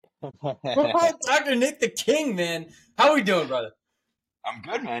Oh, Dr. Nick the King, man. How we doing, brother? I'm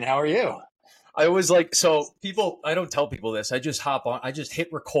good, man. How are you? I always like so people. I don't tell people this. I just hop on. I just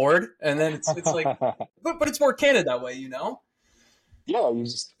hit record, and then it's like, but it's more candid that way, you know. Yeah, you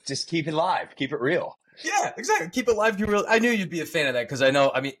just keep it live, keep it real. Yeah, exactly. Keep it live. You real. I knew you'd be a fan of that because I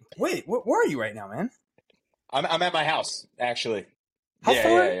know. I mean, wait, where are you right now, man? I'm at my house, actually. How Yeah,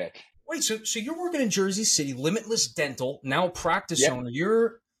 far? yeah, yeah. Wait, so you're working in Jersey City, Limitless Dental, now practice Yep. owner.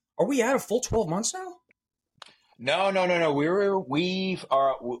 You're. Are we at a full 12 months now? No, no, no, no.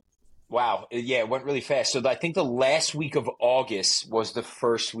 Wow. Yeah, it went really fast. So I think the last week of August was the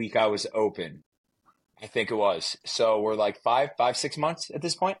first week I was open. I think it was. So we're like 6 months at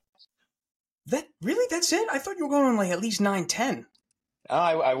this point. That really? That's it? I thought you were going on like at least 9, 10.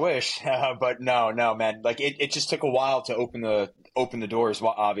 I wish, but no, no, man. Like it just took a while to open the doors,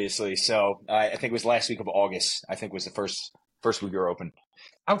 obviously. So I think it was last week of August. I think was the first week we were open.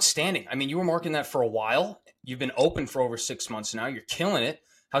 Outstanding. I mean, you were marking that for a while. You've been open for over 6 months now. You're killing it.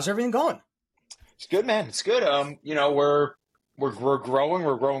 How's everything going? It's good, man. It's good. We're growing.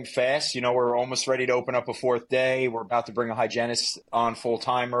 We're growing fast. We're almost ready to open up a fourth day. We're about to bring a hygienist on full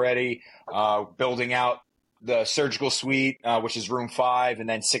time already. Building out the surgical suite, which is room 5, and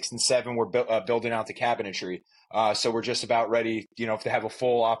then 6 and 7. We're building out the cabinetry. So we're just about ready, to have a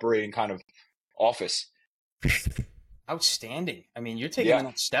full operating kind of office. Outstanding. I mean, you're taking Yeah. the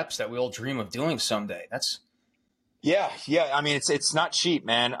next steps that we all dream of doing someday. That's Yeah, yeah. I mean, it's not cheap,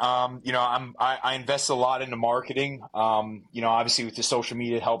 man. I invest a lot into marketing. Obviously with the social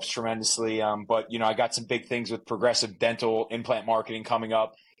media it helps tremendously. But I got some big things with progressive dental implant marketing coming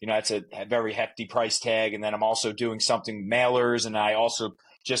up. It's a very hefty price tag, and then I'm also doing something mailers, and I also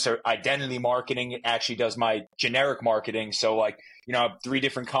just identity marketing. It actually does my generic marketing. So like, I have 3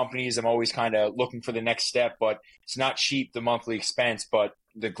 different companies. I'm always kind of looking for the next step, but it's not cheap, the monthly expense, but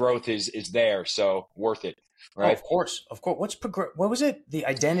the growth is there, so worth it. oh, Right. of course, of course. What was it? The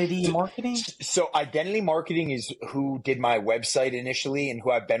identity So, marketing? so identity marketing is who did my website initially and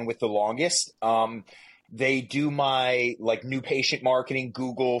who I've been with the longest. They do my like new patient marketing,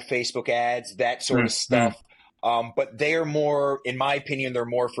 Google, Facebook ads, that sort of Mm-hmm. stuff. But they are more, in my opinion, they're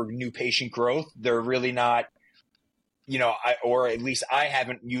more for new patient growth. They're really not, or at least I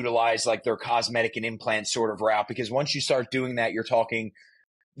haven't utilized like their cosmetic and implant sort of route, because once you start doing that, you're talking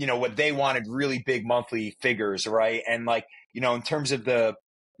what they wanted really big monthly figures, right? And like, in terms of the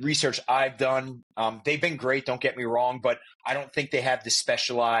research I've done, they've been great, don't get me wrong, but I don't think they have the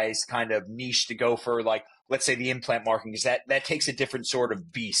specialized kind of niche to go for, like, let's say the implant marketing, because that takes a different sort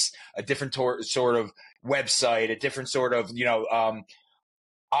of beast, a different sort of website, a different sort of,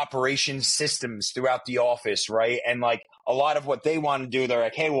 operations systems throughout the office, right? And like a lot of what they want to do, they're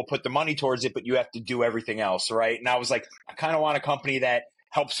like, hey, we'll put the money towards it, but you have to do everything else, right? And I was like, I kind of want a company that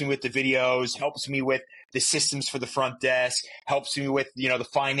helps me with the videos, helps me with the systems for the front desk, helps me with, the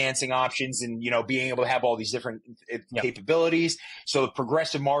financing options and, being able to have all these different Yep. capabilities. So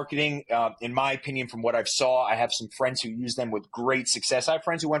progressive marketing, in my opinion, from what I've saw, I have some friends who use them with great success. I have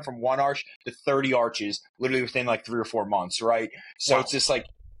friends who went from 1 arch to 30 arches literally within like 3 or 4 months, right? So Wow. it's just like,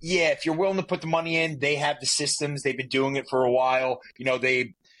 yeah, if you're willing to put the money in, they have the systems. They've been doing it for a while.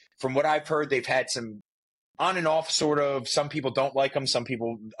 From what I've heard, they've had some on and off sort of. Some people don't like them. Some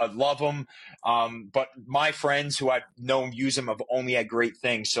people love them. But my friends who I've known use them have only had great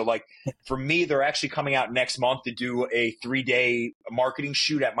things. So like for me, they're actually coming out next month to do a 3-day marketing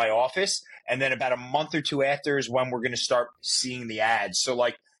shoot at my office. And then about a month or 2 after is when we're going to start seeing the ads. So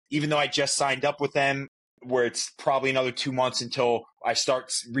like, even though I just signed up with them, where it's probably another 2 months until I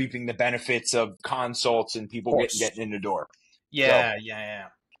start reaping the benefits of consults and Of people course. getting in the door. So Yeah, yeah, yeah.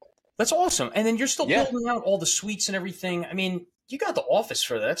 That's awesome. And then you're still yeah, building out all the suites and everything. I mean, you got the office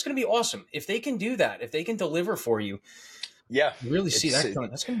for that. That's going to be awesome. If they can do that, if they can deliver for you, yeah, you really see it's that coming.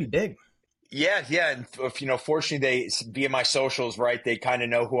 That's going to be big. yeah, yeah. And if, fortunately they via my socials, right, they kind of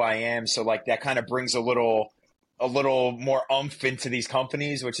know who I am. So like that kind of brings a little more umph into these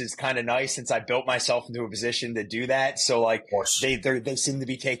companies, which is kind of nice since I built myself into a position to do that. So like Of course. they seem to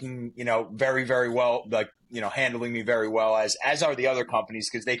be taking, very, very well, like, handling me very well, as are the other companies,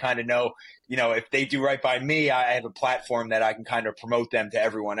 because they kind of know, if they do right by me, I have a platform that I can kind of promote them to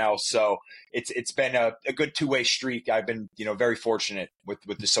everyone else. So it's been a good 2-way streak. I've been, very fortunate with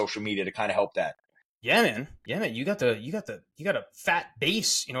the social media to kind of help that. Yeah, man. Yeah, man. You got a fat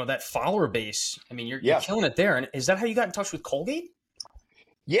base. That follower base. I mean, you're Yeah. killing it there. And is that how you got in touch with Colgate?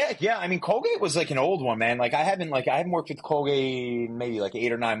 Yeah, yeah. I mean, Colgate was like an old one, man. Like I haven't worked with Colgate in maybe like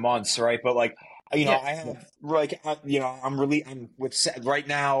 8 or 9 months, right? But like, Yeah. I have I'm with right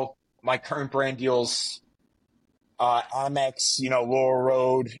now. My current brand deals. Amex, Laurel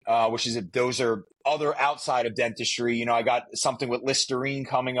Road, those are other outside of dentistry. I got something with Listerine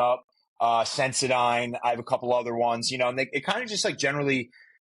coming up, Sensodyne. I have a couple other ones, and it kind of just like generally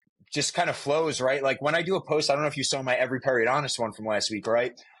just kind of flows, right? Like when I do a post, I don't know if you saw my Every Periodontist one from last week,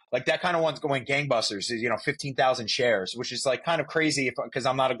 right? Like that kind of one's going gangbusters, 15,000 shares, which is like kind of crazy because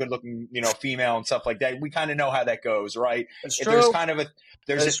I'm not a good looking, female and stuff like that. We kind of know how that goes, right? That's If true. there's kind of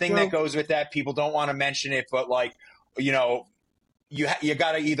there's That's a thing true. that goes with that. People don't want to mention it, but like, you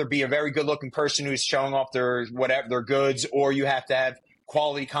got to either be a very good looking person who's showing off their goods, or you have to have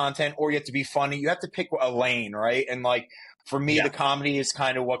quality content, or you have to be funny. You have to pick a lane, right? And like, for me, the comedy is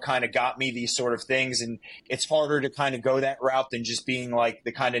kind of what kind of got me these sort of things. And it's harder to kind of go that route than just being like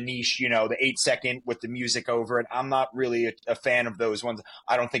the kind of niche, the 8-second with the music over it. I'm not really a fan of those ones.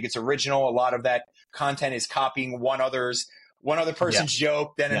 I don't think it's original. A lot of that content is copying one other person's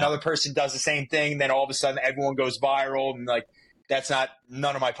joke. Then another person does the same thing. Then all of a sudden everyone goes viral. And like,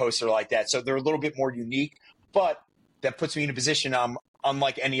 none of my posts are like that. So they're a little bit more unique, but that puts me in a position I'm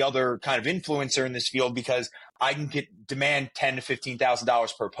unlike any other kind of influencer in this field, because I can demand $10,000 to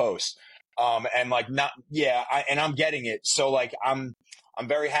 $15,000 per post. And I'm getting it. So like, I'm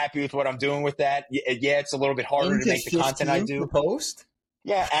very happy with what I'm doing with that. Yeah, it's a little bit harder to make the content I do. Per post?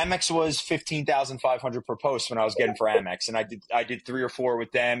 Yeah, Amex was 15,500 per post when I was getting for Amex, and I did 3 or 4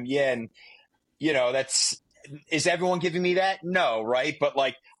 with them. Yeah, and is everyone giving me that? No, right? But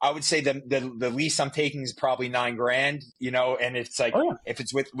like, I would say the least I'm taking is probably $9,000, and it's like, if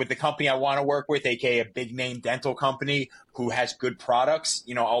it's with the company I want to work with, aka a big name dental company who has good products,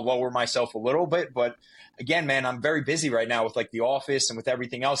 I'll lower myself a little bit. But again, man, I'm very busy right now with like the office and with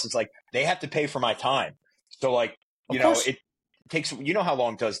everything else. It's like, they have to pay for my time. So like, it takes, how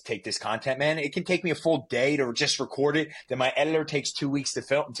long it does take this content, man? It can take me a full day to just record it. Then my editor takes 2 weeks to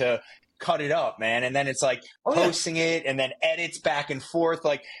film, to cut it up, man. And then it's like posting it and then edits back and forth.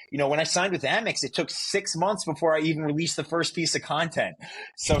 Like, when I signed with Amex, it took 6 months before I even released the first piece of content.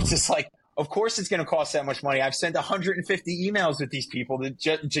 So it's just like, of course it's going to cost that much money. I've sent 150 emails with these people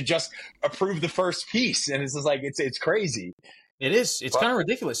to just approve the first piece. And it's just like, it's crazy. It is. It's kind of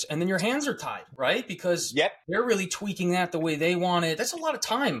ridiculous. And then your hands are tied, right? Because they're really tweaking that the way they want it. That's a lot of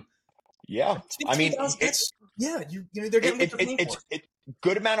time. Yeah. I mean, they're getting what they're paying for. It's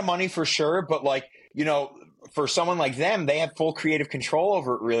good amount of money for sure. But like, for someone like them, they have full creative control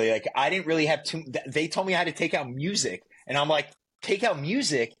over it, really. Like, I didn't really have they told me how to take out music. And I'm like, take out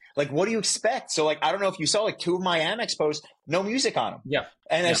music? Like, what do you expect? So like, I don't know if you saw like 2 of my Amex posts, no music on them. Yeah.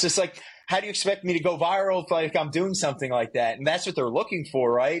 And it's just like, how do you expect me to go viral if like I'm doing something like that? And that's what they're looking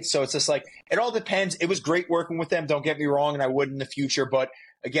for, right? So it's just like, it all depends. It was great working with them. Don't get me wrong. And I would in the future. But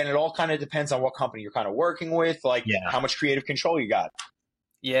again, it all kind of depends on what company you're kind of working with, like how much creative control you got.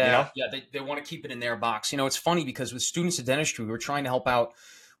 Yeah. Yeah. They want to keep it in their box. It's funny because with students of dentistry, we were trying to help out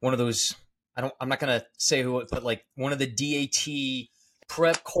one of those, I'm not going to say who, but like one of the DAT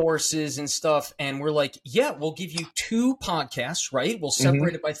prep courses and stuff. And we're like, yeah, we'll give you 2 podcasts, right? We'll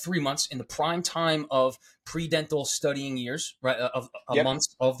separate it by 3 months in the prime time of pre-dental studying years, right? Of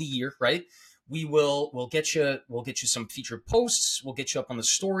months of the year, right? We'll get you some featured posts. We'll get you up on the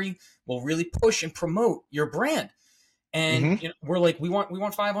story. We'll really push and promote your brand. And we're like, we want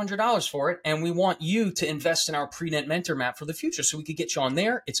 $500 for it, and we want you to invest in our pre-dent mentor map for the future, so we could get you on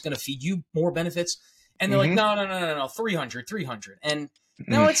there. It's going to feed you more benefits. And they're like, no, 300. And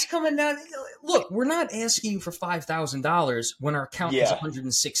now it's coming down. Look, we're not asking you for $5,000 when our account is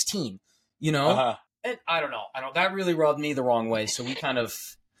 116. And I don't know. That really rubbed me the wrong way. So we kind of.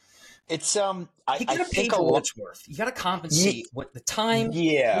 It's you gotta pay for what it's worth. You gotta compensate what the time.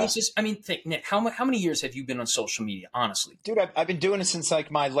 Yeah. Think, Nick, how many years have you been on social media? Honestly, dude, I've been doing it since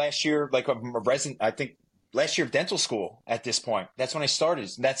like my last year, like a resident. I think last year of dental school. At this point, that's when I started.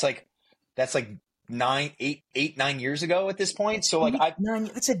 That's like 9 years ago at this point. So like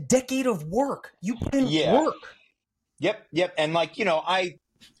that's a decade of work. You put in work. Yep. And like,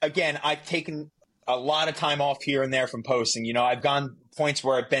 I've taken a lot of time off here and there from posting. I've gone points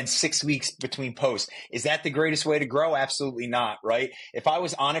where I've been 6 weeks between posts. Is that the greatest way to grow? Absolutely not, right? If I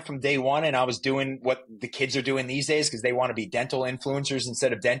was on it from day one and I was doing what the kids are doing these days because they want to be dental influencers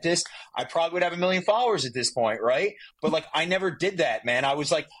instead of dentists, I probably would have 1 million followers at this point, right? But like, I never did that, man. I was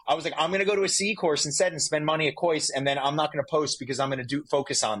like, I'm going to go to a C course instead and spend money at Kois, and then I'm not going to post because I'm going to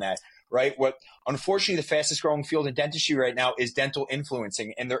focus on that. Right. What unfortunately the fastest growing field in dentistry right now is dental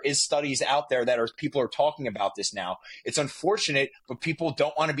influencing. And there is studies out there that people are talking about this now. It's unfortunate, but people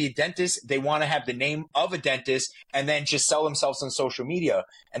don't want to be a dentist. They want to have the name of a dentist and then just sell themselves on social media.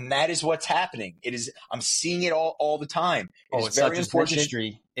 And that is what's happening. I'm seeing it all the time. It's very not just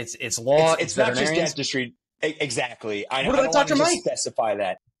dentistry. It's law. It's not just dentistry. Exactly. I What don't about want to Dr. just Mike? specify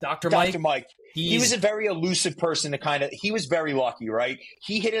that. Dr. Dr. Mike, Mike, he was a very elusive person to he was very lucky, right?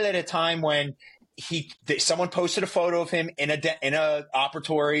 He hit it at a time when someone posted a photo of him in a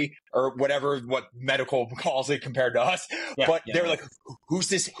operatory or whatever, what medical calls it compared to us. yeah, But yeah, they're yeah. like, who's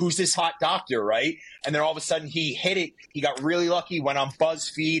this hot doctor, right? And then all of a sudden he hit it. He got really lucky, went on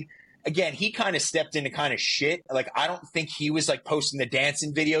BuzzFeed. Again, he kind of stepped into kind of shit. Like, I don't think he was like posting the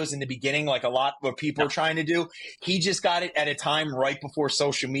dancing videos in the beginning, like a lot of people are trying to do. He just got it at a time right before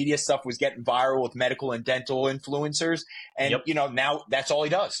social media stuff was getting viral with medical and dental influencers. And, Yep. you know, now that's all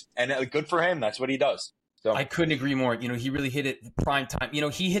he does. And good for him. That's what he does. So I couldn't agree more. You know, he really hit it prime time. You know,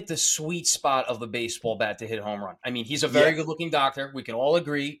 he hit the sweet spot of the baseball bat to hit a home run. I mean, he's a very good looking doctor. We can all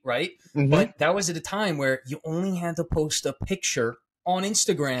agree, right? Mm-hmm. But that was at a time where you only had to post a picture on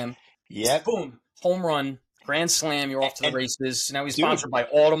Instagram. Yep. Boom, home run, grand slam. You're off to the races. Now he's sponsored by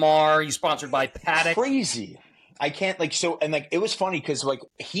Audemars. He's sponsored by Paddock. Crazy. I can't it was funny because like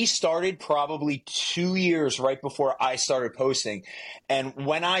he started probably 2 years right before I started posting. And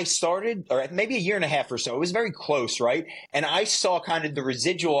when I started, or maybe a year and a half or so, it was very close, right? And I saw kind of the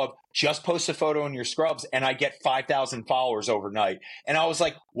residual of just post a photo in your scrubs and I get 5,000 followers overnight. And I was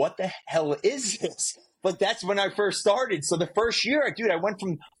like, what the hell is this? But that's when I first started. So the first year, dude, I went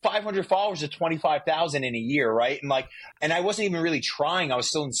from 500 followers to 25,000 in a year, right? And I wasn't even really trying. I was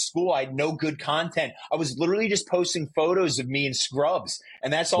still in school. I had no good content. I was literally just posting photos of me in scrubs,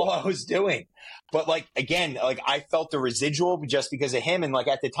 and that's all I was doing. But like, again, like I felt the residual just because of him. And like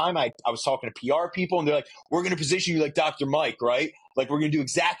at the time I was talking to PR people and they're like, we're going to position you like Dr. Mike, right? Like we're going to do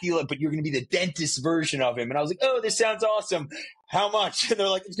exactly like, but you're going to be the dentist version of him. And I was like, oh, this sounds awesome. How much? And they're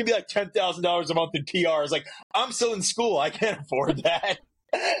like, it's going to be like $10,000 a month in PR. I was like, I'm still in school. I can't afford that.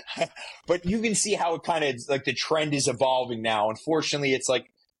 But you can see how it kind of like the trend is evolving now. Unfortunately, it's like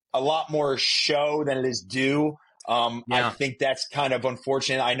a lot more show than it is due. I think that's kind of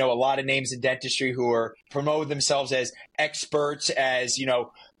unfortunate. I know a lot of names in dentistry who are promote themselves as experts, as, you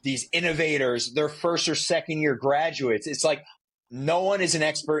know, these innovators, they're first or second year graduates. It's like, no one is an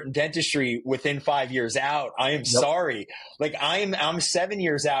expert in dentistry within 5 years out. I am sorry. Like I'm 7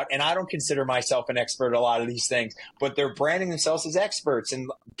 years out and I don't consider myself an expert at a lot of these things, but they're branding themselves as experts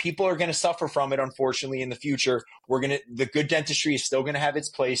and people are going to suffer from it. Unfortunately, in the future, the good dentistry is still going to have its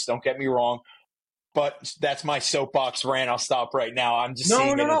place. Don't get me wrong. But that's my soapbox rant. I'll stop right now. I'm just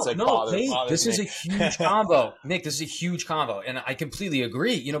seeing it. It's like Hey, this is a huge combo. Nick, this is a huge combo. And I completely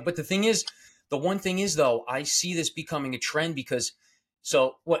agree. You know, but the one thing is, though, I see this becoming a trend because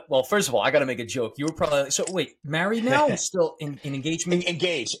well, first of all, I got to make a joke. You were probably wait, married now or still in engagement?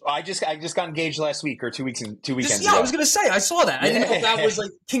 Engaged. I just got engaged last week or 2 weekends ago. I was going to say, I saw that. I didn't know if that was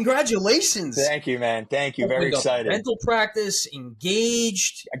like, congratulations. Thank you, man. Thank you. Very excited. Dental practice,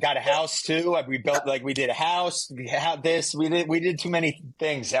 engaged. I got a house too. We built we did a house. We had this. We did too many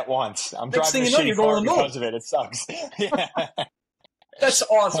things at once. I'm driving a shitty car because of it. It sucks. Yeah. That's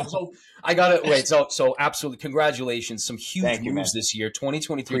awesome. So I got it. Wait, so absolutely. Congratulations. Some huge moves this year,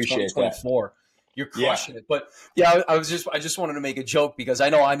 2023, 2024. You're crushing it. But yeah, I just wanted to make a joke because I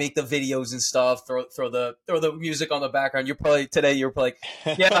know I make the videos and stuff, throw the music on the background. You're probably like,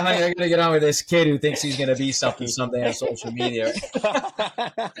 yeah, I gotta get on with this kid who thinks he's gonna be something someday on social media.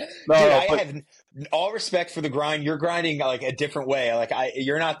 No, I have all respect for the grind. You're grinding like a different way. Like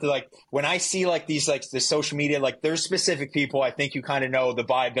you're not when I see like these like the social media, like there's specific people. I think you kind of know the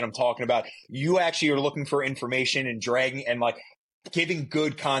vibe that I'm talking about. You actually are looking for information and dragging and like giving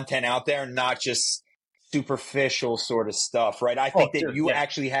good content out there, not just superficial sort of stuff, right? I think that you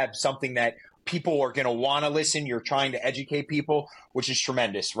actually have something that people are going to want to listen. You're trying to educate people, which is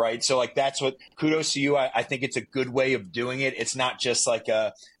tremendous, right? So like that's what kudos to you. I think it's a good way of doing it. It's not just like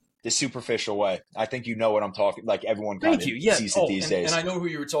the superficial way. I think you know what I'm talking. Like everyone kind of sees it these days. And I know who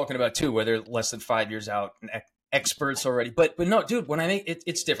you were talking about too, where they're less than 5 years out and experts already. But no, dude, when I make it,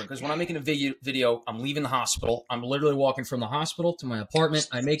 it's different because when I'm making a video, I'm leaving the hospital. I'm literally walking from the hospital to my apartment.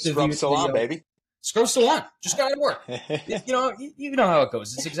 I make the video. Salon, baby. Scrub salon. Just got to work. You know how it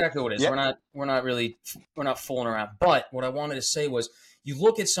goes. It's exactly what it is. Yep. We're not fooling around. But what I wanted to say was, you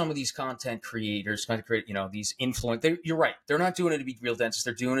look at some of these content creators, these influencers. You're right. They're not doing it to be real dentists.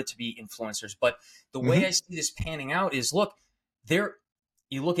 They're doing it to be influencers. But the way I see this panning out is, look,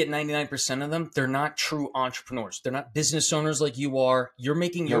 you look at 99% of them, they're not true entrepreneurs. They're not business owners like you are. You're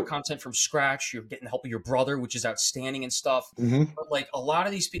making your content from scratch. You're getting the help of your brother, which is outstanding and stuff. But like a lot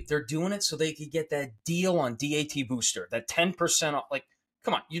of these people, they're doing it so they could get that deal on DAT Booster, that 10% off. Like,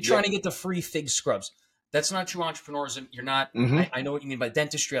 come on, you're trying to get the free Fig scrubs. That's not true entrepreneurism. You're not. I know what you mean by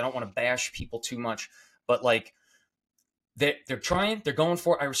dentistry. I don't want to bash people too much, but like, they're trying, they're going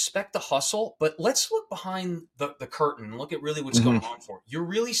for it. I respect the hustle, but let's look behind the curtain and look at really what's going on for it. You're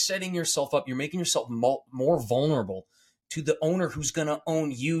really setting yourself up. You're making yourself more vulnerable to the owner who's going to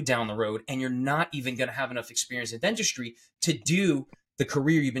own you down the road, and you're not even going to have enough experience in dentistry to do the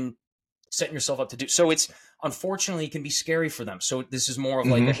career you've been setting yourself up to do. So it's, unfortunately, it can be scary for them. So this is more of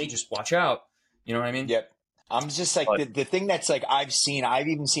like, hey, just watch out. You know what I mean? Yep. I'm just like, the thing that's like, I've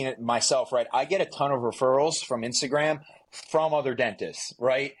even seen it myself, right? I get a ton of referrals from Instagram from other dentists,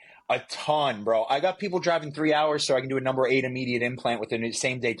 right? A ton, bro. I got people driving 3 hours so I can do a number 8 immediate implant within a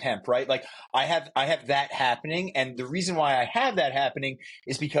same day temp, right? Like I have that happening. And the reason why I have that happening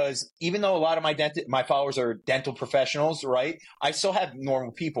is because even though a lot of my followers are dental professionals, right? I still have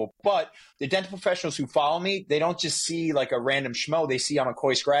normal people, but the dental professionals who follow me, they don't just see like a random schmo. They see I'm a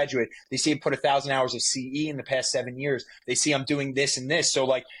COIS graduate. They see I put 1,000 hours of CE in the past 7 years. They see I'm doing this and this. So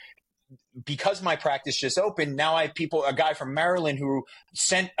like, because my practice just opened, now I have a guy from Maryland who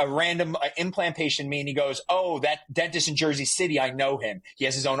sent a random implant patient to me, and he goes, oh, that dentist in Jersey City, I know him. He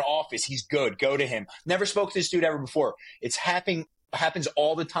has his own office. He's good. Go to him. Never spoke to this dude ever before. It's happens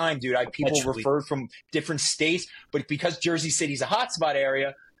all the time, dude. I have people referred from different states, but because Jersey City's a hotspot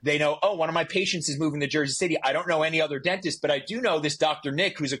area, they know, oh, one of my patients is moving to Jersey City. I don't know any other dentist, but I do know this Dr.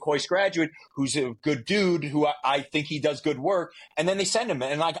 Nick, who's a COIS graduate, who's a good dude, who I think he does good work. And then they send him.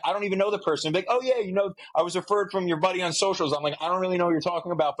 And like, I don't even know the person. I'm like, oh, yeah, I was referred from your buddy on socials. I'm like, I don't really know what you're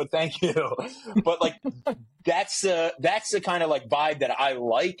talking about, but thank you. But like, that's the kind of like vibe that I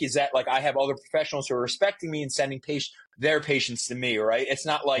like, is that like I have other professionals who are respecting me and sending their patients to me, right? It's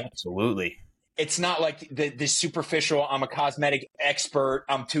not like – Absolutely. It's not like the superficial, I'm a cosmetic expert,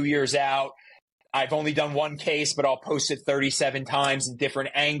 I'm 2 years out, I've only done one case, but I'll post it 37 times in different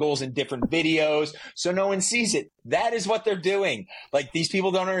angles and different videos so no one sees it. That is what they're doing. Like, these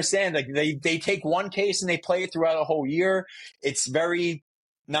people don't understand. Like, they take one case and they play it throughout a whole year. It's very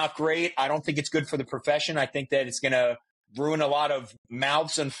not great. I don't think it's good for the profession. I think that it's going to ruin a lot of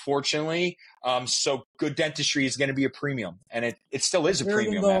mouths, unfortunately. So good dentistry is going to be a premium, and it still is a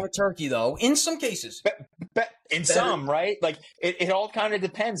premium. Go with turkey, though, in some cases. Some, right? Like it all kind of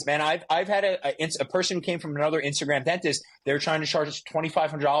depends, man. I've had a person who came from another Instagram dentist. They were trying to charge us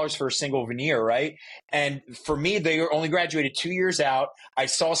 $2,500 for a single veneer, right? And for me, they were only graduated 2 years out. I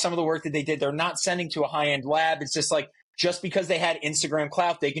saw some of the work that they did. They're not sending to a high-end lab. It's just like, just because they had Instagram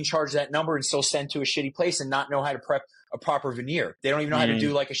clout, they can charge that number and still send to a shitty place and not know how to prep a proper veneer. They don't even know how to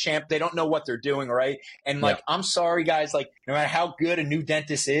do like a shampoo. They don't know what they're doing, right? And like, I'm sorry, guys, like no matter how good a new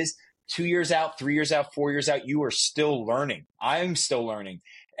dentist is, 2 years out, 3 years out, 4 years out, you are still learning. I'm still learning.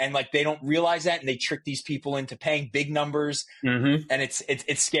 And like, they don't realize that, and they trick these people into paying big numbers. And it's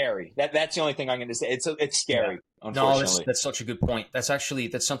scary. That's the only thing I'm going to say. It's scary. Unfortunately. No, that's such a good point. That's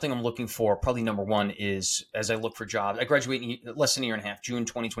something I'm looking for. Probably number one is, as I look for jobs, I graduate in less than a year and a half, June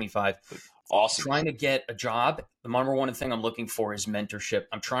 2025. Awesome. Trying to get a job. The number one thing I'm looking for is mentorship.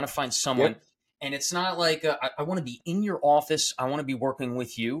 I'm trying to find someone, and it's not like I want to be in your office. I want to be working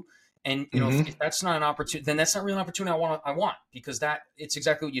with you. And you know, if that's not an opportunity, then that's not really an opportunity I want, because it's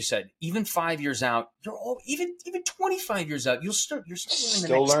exactly what you said. Even 5 years out, even 25 years out, you're still learning the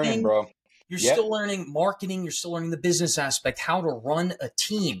next learning, thing. bro. You're still learning marketing. You're still learning the business aspect, how to run a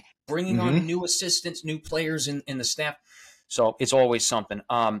team, bringing on new assistants, new players in the staff. So it's always something.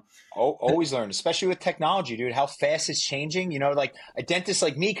 Always learn, especially with technology, dude, how fast it's changing. You know, like a dentist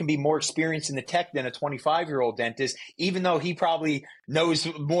like me can be more experienced in the tech than a 25-year-old dentist, even though he probably knows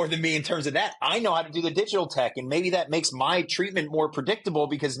more than me in terms of that. I know how to do the digital tech, and maybe that makes my treatment more predictable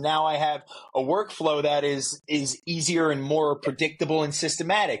because now I have a workflow that is easier and more predictable and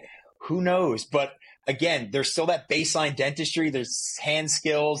systematic. Who knows? But again, there's still that baseline dentistry. There's hand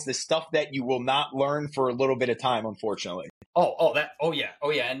skills, the stuff that you will not learn for a little bit of time, unfortunately. Oh yeah.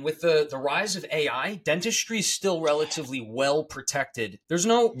 And with the rise of AI, dentistry is still relatively well protected. There's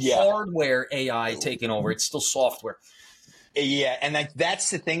no hardware AI taking over. It's still software. Yeah, and that's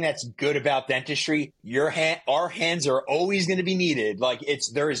the thing that's good about dentistry. Our hands are always going to be needed. Like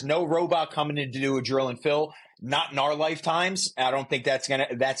there is no robot coming in to do a drill and fill. Not in our lifetimes. I don't think that's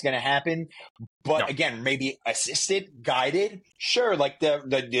gonna happen. But again, maybe assisted, guided, sure, like the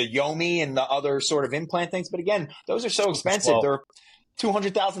Yomi and the other sort of implant things. But again, those are so expensive. They're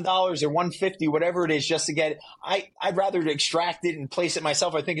 $200,000 or $150,000, whatever it is, just to get it. I'd rather extract it and place it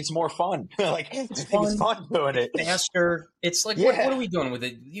myself. I think it's more fun. Like it's fun doing it faster. It's like what are we doing with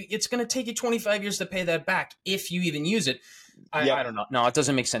it? It's going to take you 25 years to pay that back if you even use it. I don't know. No, it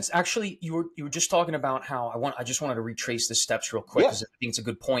doesn't make sense. Actually, you were just talking about how I just wanted to retrace the steps real quick because I think it's a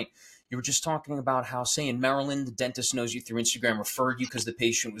good point. You were just talking about how, say, in Maryland, the dentist knows you through Instagram, referred you because the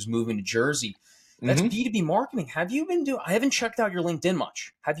patient was moving to Jersey. That's Mm-hmm. B2B marketing. Have you been doing, I haven't checked out your LinkedIn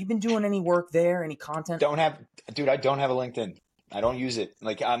much. Have you been doing any work there, any content? I don't have a LinkedIn. I don't use it.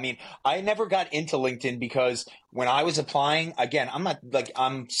 Like, I mean, I never got into LinkedIn because when I was applying, again, I'm not like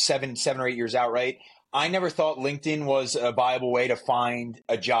I'm 7 or 8 years out, right? I never thought LinkedIn was a viable way to find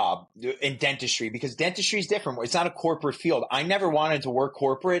a job in dentistry because dentistry is different. It's not a corporate field. I never wanted to work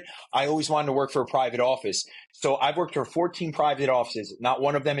corporate. I always wanted to work for a private office. So I've worked for 14 private offices. Not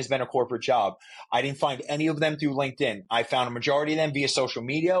one of them has been a corporate job. I didn't find any of them through LinkedIn. I found a majority of them via social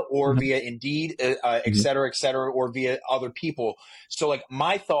media or via Indeed, et cetera, or via other people. So like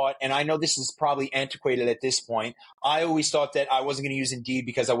my thought, and I know this is probably antiquated at this point, I always thought that I wasn't going to use Indeed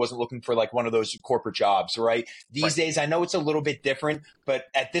because I wasn't looking for like one of those corporate jobs, right? These days, I know it's a little bit different, but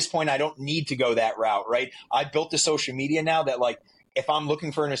at this point, I don't need to go that route, right? I built the social media now that like, if I'm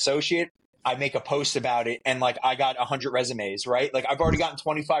looking for an associate, I make a post about it and like I got 100 resumes, right? Like I've already gotten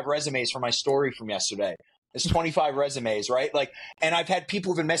 25 resumes for my story from yesterday. It's 25 resumes, right? Like, and I've had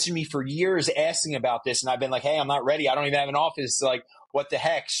people who've been messaging me for years asking about this, and I've been like, hey, I'm not ready. I don't even have an office. Like, what the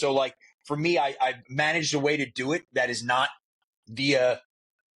heck? So like, for me, I've managed a way to do it that is not via,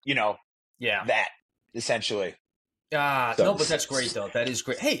 that essentially. So No, but that's great though. That is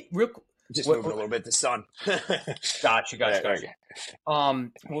great. Hey, just moving a little bit, the sun. Gotcha. Okay.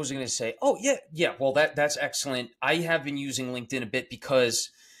 What was I going to say? Oh, yeah. Well, that's excellent. I have been using LinkedIn a bit because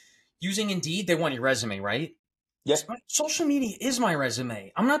using Indeed, they want your resume, right? Yes. Social media is my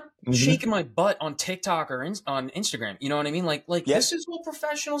resume. I'm not shaking my butt on TikTok or on Instagram. You know what I mean? Like this is all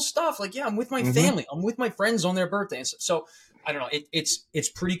professional stuff. Like, yeah, I'm with my family. I'm with my friends on their birthdays. So I don't know. It's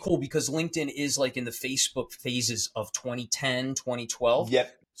pretty cool because LinkedIn is like in the Facebook phases of 2010, 2012.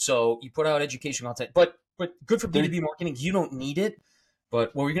 Yep. So you put out education content, but good for B2B marketing. You don't need it.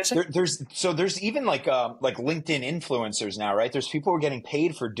 But what were you gonna say? There's even like LinkedIn influencers now, right? There's people who are getting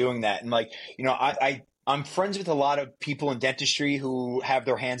paid for doing that, and like I'm friends with a lot of people in dentistry who have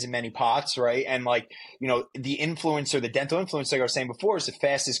their hands in many pots, right? And like the influencer, the dental influencer, like I was saying before, is the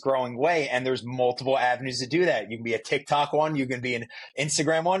fastest growing way, and there's multiple avenues to do that. You can be a TikTok one, you can be an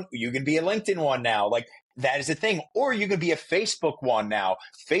Instagram one, you can be a LinkedIn one now. Like that is a thing. Or you can be a Facebook one now.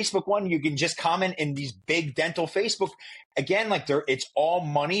 Facebook one, you can just comment in these big dental Facebook. Again, like it's all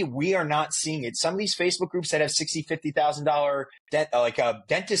money. We are not seeing it. Some of these Facebook groups that have $60,000, $50,000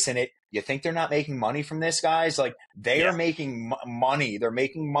 dentists in it, you think they're not making money from this, guys? Like they are making money. They're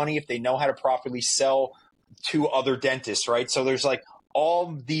making money if they know how to properly sell to other dentists, right? So there's like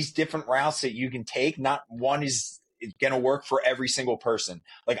all these different routes that you can take. Not one is going to work for every single person.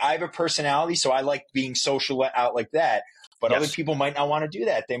 Like I have a personality, so I like being social out like that. But other people might not want to do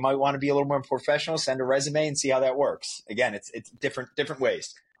that. They might want to be a little more professional, send a resume and see how that works. Again, it's different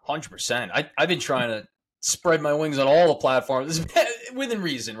ways. 100%. I've been trying to spread my wings on all the platforms within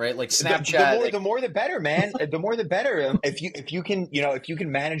reason, right? Like Snapchat. The more the better, man. The more the better. If you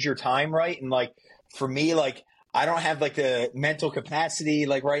can manage your time right, and like for me, like I don't have like the mental capacity.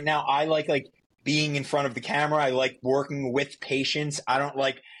 Like right now, I like being in front of the camera. I like working with patients. I don't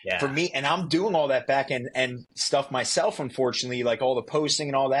like for me, and I'm doing all that back end and stuff myself, unfortunately, like all the posting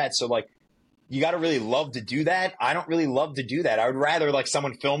and all that. So like you got to really love to do that. I don't really love to do that. I would rather like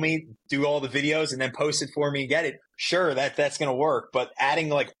someone film me, do all the videos and then post it for me and get it. Sure. That's going to work. But adding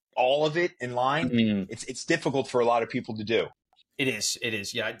like all of it in line, it's difficult for a lot of people to do. It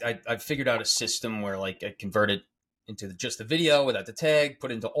is. Yeah. I've figured out a system where like I convert it into just the video without the tag, put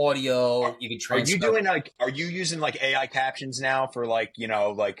into audio. You can transcribe. Are you using like AI captions now for like,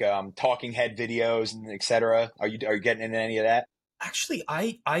 talking head videos and et cetera? Are you getting into any of that? Actually,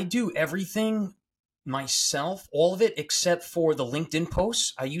 I do everything myself, all of it except for the LinkedIn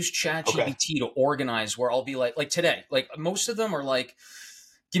posts. I use ChatGPT to organize where I'll be like today, like most of them are like,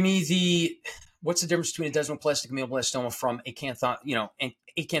 give me what's the difference between a desmoplastic mesoblastoma from and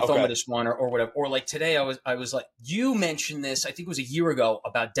acanthomatous one or whatever. Or like today I was like, you mentioned this, I think it was a year ago,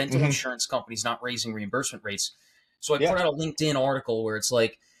 about dental insurance companies not raising reimbursement rates. So I put out a LinkedIn article where it's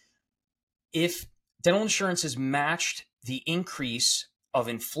like, if dental insurance has matched the increase of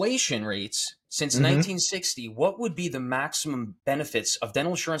inflation rates since 1960, what would be the maximum benefits of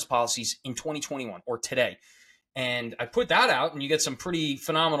dental insurance policies in 2021 or today? And I put that out, and you get some pretty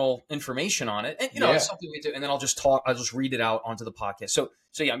phenomenal information on it. And it's something we do. And then I'll just read it out onto the podcast. So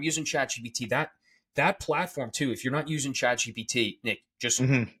yeah, I'm using ChatGPT. That platform too. If you're not using ChatGPT, Nick, just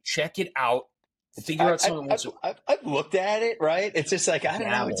check it out. Figure out something. I've looked at it, right? It's just like I don't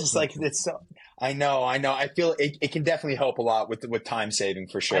know. It's just like it's so. I know. I feel it can definitely help a lot with time saving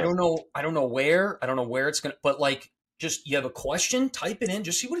for sure. I don't know where it's gonna. But like, just you have a question, type it in,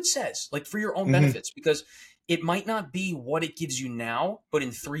 just see what it says, like for your own benefits, because it might not be what it gives you now, but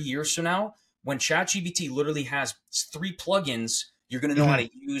in 3 years from now, when ChatGPT literally has 3 plugins, you're going to know how to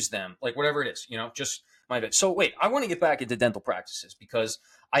use them, like whatever it is, just my bad. So wait, I want to get back into dental practices because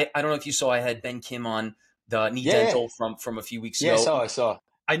I don't know if you saw, I had Ben Kim on the Knee Dental from a few weeks ago. I saw.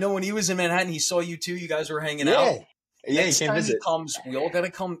 I know when he was in Manhattan, he saw you too. You guys were hanging out. Yeah, Next he came time visit. he comes, we all got to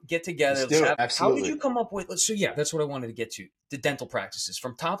come get together. Let's do it. Absolutely. How did you come up with? So yeah, that's what I wanted to get to. The dental practices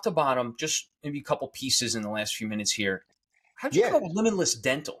from top to bottom. Just maybe a couple pieces in the last few minutes here. How did you come up with Limitless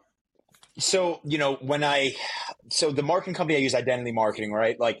Dental? So so the marketing company I use, Identity Marketing,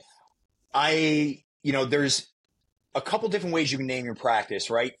 right? Like there's a couple different ways you can name your practice,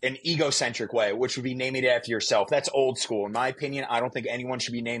 right? An egocentric way, which would be naming it after yourself. That's old school. In my opinion, I don't think anyone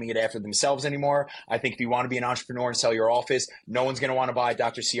should be naming it after themselves anymore. I think if you want to be an entrepreneur and sell your office, no one's going to want to buy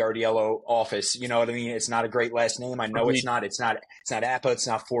Dr. Ciardiello office. You know what I mean? It's not a great last name. I know it's not. It's not APA. It's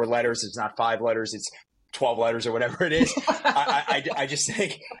not 4 letters. It's not 5 letters. It's 12 letters or whatever it is. I just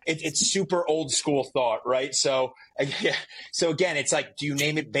think it's super old school thought, right? So again, it's like, do you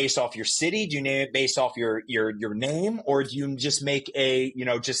name it based off your city? Do you name it based off your name, or do you just make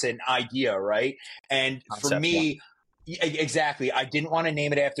just an idea, right? And for me, exactly, I didn't want to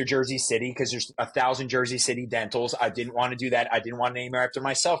name it after Jersey City because there's 1,000 Jersey City dentals. I didn't want to do that. I didn't want to name it after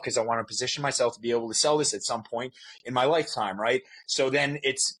myself because I want to position myself to be able to sell this at some point in my lifetime, right? So then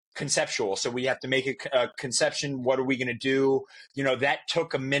it's conceptual. So we have to make a conception. What are we going to do? That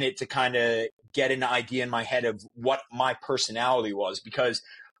took a minute to kind of get an idea in my head of what my personality was, because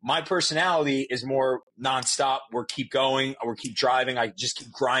my personality is more nonstop. We're keep going. We're keep driving. I just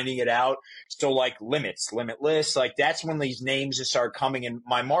keep grinding it out. So like Limitless, like that's when these names just started coming. And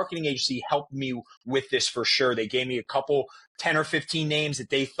my marketing agency helped me with this for sure. They gave me a couple 10 or 15 names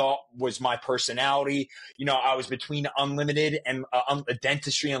that they thought was my personality. I was between Unlimited and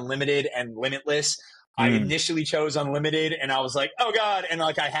Dentistry Unlimited and Limitless. I initially chose Unlimited and I was like, oh God. And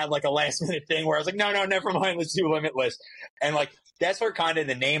like, I had like a last minute thing where I was like, no, never mind. Let's do Limitless. And like, that's where kind of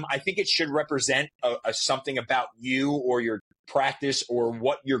the name, I think it should represent something about you or your practice or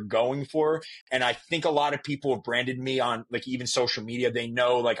what you're going for. And I think a lot of people have branded me on like even social media. They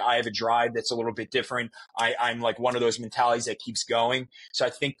know like I have a drive that's a little bit different. I'm like one of those mentalities that keeps going. So I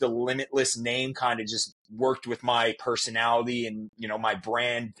think the Limitless name kind of just worked with my personality and, my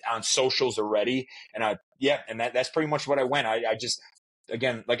brand on socials already. And that's pretty much what I went. I just,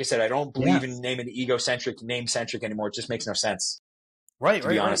 again, like I said, I don't believe in naming the egocentric, name-centric anymore. It just makes no sense. To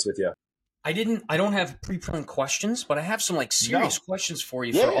be honest with you. I don't have pre-planned questions, but I have some like serious questions for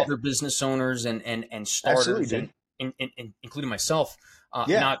you for other business owners and starters and including myself,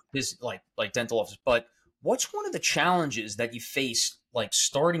 not this like dental office, but what's one of the challenges that you faced like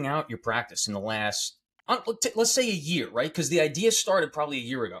starting out your practice in the last, let's say a year, right? Because the idea started probably a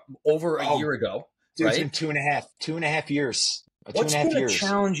year ago, a year ago. Dude, right? It's been 2.5 years. What's been a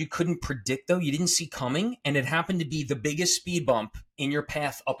challenge you couldn't predict, though? You didn't see coming, and it happened to be the biggest speed bump in your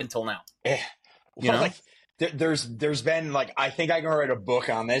path up until now. Like there's been like, I think I can write a book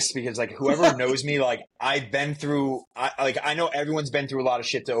on this because like whoever knows me, like I've been through, I know everyone's been through a lot of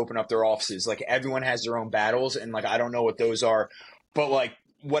shit to open up their offices. Like everyone has their own battles, and like I don't know what those are, but like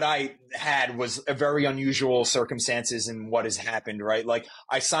what I had was a very unusual circumstances in what has happened, right? Like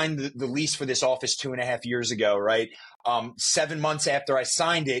I signed the lease for this office 2.5 years ago, right? 7 months after I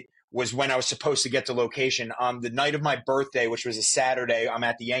signed it was when I was supposed to get the location. On the night of my birthday, which was a Saturday, I'm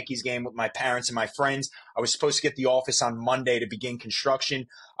at the Yankees game with my parents and my friends. I was supposed to get the office on Monday to begin construction.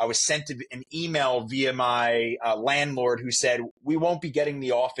 I was sent an email via my landlord who said, we won't be getting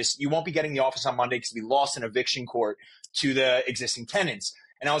the office. You won't be getting the office on Monday because we lost an eviction court to the existing tenants.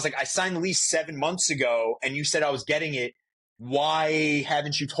 And I was like, I signed the lease 7 months ago and you said I was getting it. Why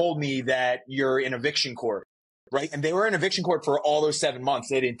haven't you told me that you're in eviction court? Right. And they were in eviction court for all those 7 months.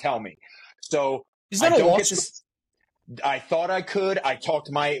 They didn't tell me. So is that a lawsuit? I thought I could. I talked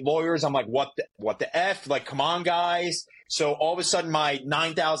to my lawyers. I'm like, what the F? Like, come on, guys. So all of a sudden my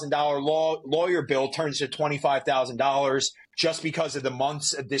 $9,000 lawyer bill turns to $25,000 just because of the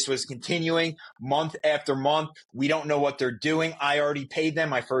months this was continuing month after month. We don't know what they're doing. I already paid them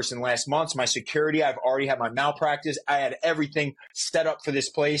my first and last months, my security. I've already had my malpractice. I had everything set up for this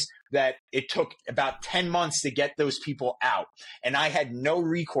place that it took about 10 months to get those people out. And I had no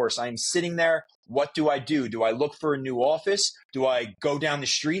recourse. I'm sitting there. What do I do? Do I look for a new office? Do I go down the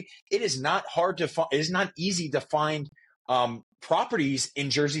street? It is not hard to find. It is not easy to find properties in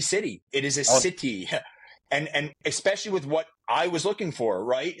Jersey City. It is a city. And especially with what I was looking for,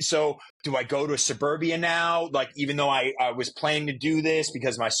 right? So do I go to suburbia now? Like, even though I was planning to do this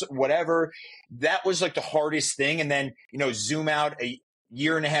because my whatever, that was like the hardest thing. And then, zoom out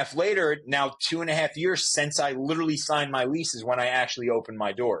year and a half later, now 2.5 years since I literally signed my lease is when I actually opened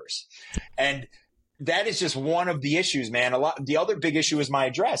my doors. And that is just one of the issues, man. The other big issue is my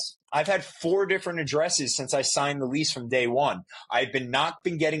address. I've had 4 different addresses since I signed the lease from day one. I've not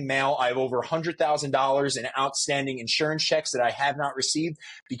been getting mail. I have over $100,000 in outstanding insurance checks that I have not received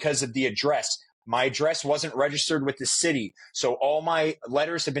because of the address. My address wasn't registered with the city. So all my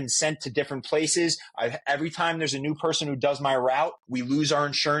letters have been sent to different places. Every time there's a new person who does my route, we lose our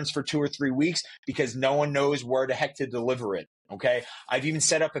insurance for 2 or 3 weeks because no one knows where the heck to deliver it. Okay. I've even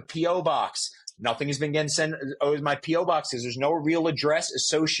set up a PO box. Nothing has been getting sent with my PO boxes. There's no real address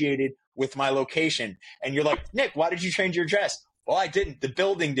associated with my location. And you're like, Nick, why did you change your address? Well, I didn't. The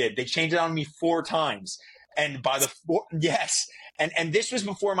building did. They changed it on me 4 times. And by the yes. And this was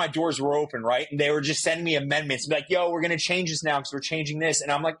before my doors were open, right? And they were just sending me amendments like, yo, we're going to change this now because we're changing this.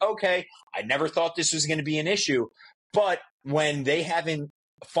 And I'm like, okay, I never thought this was going to be an issue. But when they haven't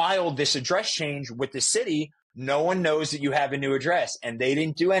filed this address change with the city, no one knows that you have a new address, and they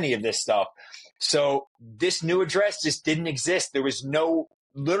didn't do any of this stuff. So this new address just didn't exist. There was no,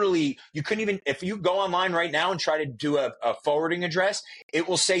 literally, you couldn't even, if you go online right now and try to do a forwarding address, it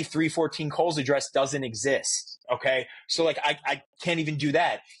will say 314 Cole's address doesn't exist. Okay. So like, I can't even do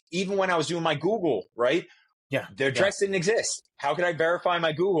that. Even when I was doing my Google, right? Yeah. The address didn't exist. How could I verify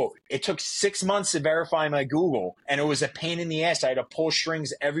my Google? It took 6 months to verify my Google, and it was a pain in the ass. I had to pull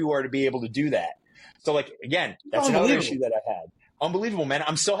strings everywhere to be able to do that. So like, again, that's another issue that I had. Unbelievable, man.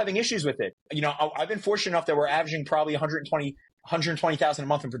 I'm still having issues with it. You know, I've been fortunate enough that we're averaging probably 120,000 a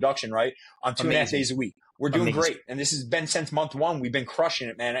month in production, right? On 2.5 days a week. We're doing great. And this has been since month 1. We've been crushing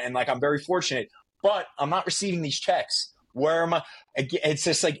it, man. And like, I'm very fortunate, but I'm not receiving these checks. Where am I? It's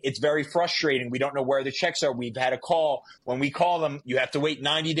just like, it's very frustrating. We don't know where the checks are. We've had a call. When we call them, you have to wait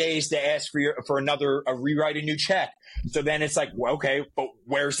 90 days to ask for rewrite a new check. So then it's like, well, okay, but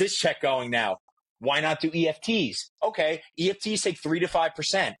where's this check going now? Why not do EFTs? Okay, EFTs take 3 to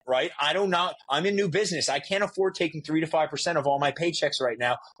 5%, right? I'm in new business. I can't afford taking 3 to 5% of all my paychecks right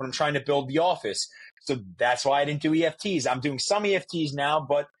now when I'm trying to build the office. So that's why I didn't do EFTs. I'm doing some EFTs now,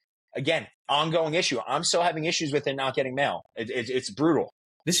 but again, ongoing issue. I'm still having issues with it not getting mail. It's brutal.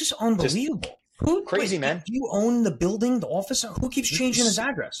 This is unbelievable. Crazy, man. Do you own the building, the office? Who keeps changing his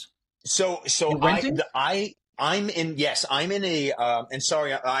address? So I'm in a, and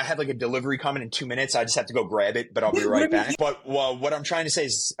sorry, I have like a delivery coming in 2 minutes. I just have to go grab it, but I'll be right back. But what I'm trying to say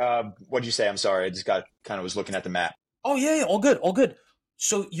is, what'd you say? I'm sorry. I just was looking at the map. Oh yeah. All good. All good.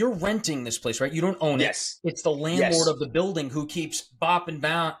 So you're renting this place, right? You don't own it. Yes. It's the landlord of the building who keeps bopping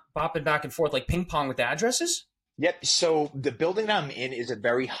back and forth like ping pong with the addresses? Yep. So the building that I'm in is a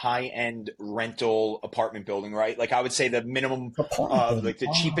very high-end rental apartment building, right? Like I would say the minimum, like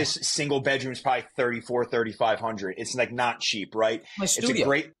the cheapest single bedroom is probably $3,500. It's like not cheap, right? My studio. It's a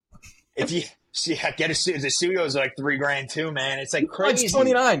great, get a studio. The studio is like $3,000 too, man. It's like crazy. It's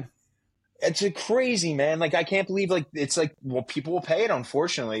 29. It's crazy, man. Like I can't believe like it's like, well, people will pay it,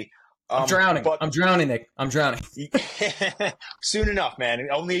 unfortunately. I'm drowning. I'm drowning, Nick. I'm drowning. Soon enough, man.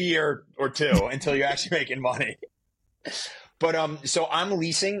 Only a year or 2 until you're actually making money. But so I'm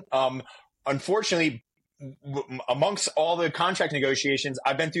leasing. Unfortunately, amongst all the contract negotiations,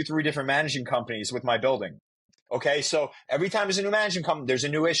 I've been through 3 different managing companies with my building. Okay, so every time there's a new management company, there's a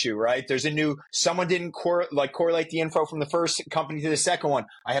new issue, right? Someone didn't correlate the info from the first company to the second one.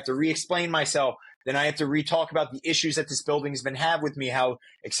 I have to re-explain myself. Then I have to re-talk about the issues that this building has been had with me, how,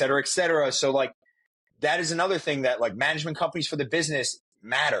 et cetera, et cetera. So like, that is another thing that like management companies for the business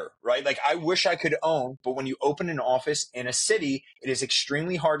matter, right? Like I wish I could own, but when you open an office in a city, it is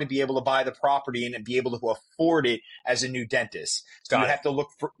extremely hard to be able to buy the property and be able to afford it as a new dentist. So you have to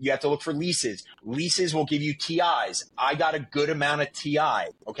look for leases. Leases will give you TIs. I got a good amount of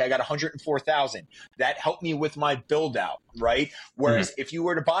TI. Okay. I got 104,000. That helped me with my build out, right? Whereas if you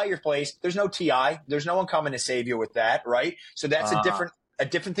were to buy your place, there's no TI. There's no one coming to save you with that, right? So that's a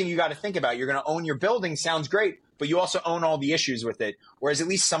different thing you got to think about. You're going to own your building. Sounds great, but you also own all the issues with it. Whereas at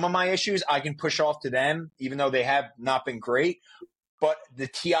least some of my issues I can push off to them, even though they have not been great. But the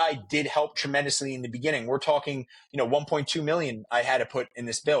TI did help tremendously in the beginning. We're talking, 1.2 million I had to put in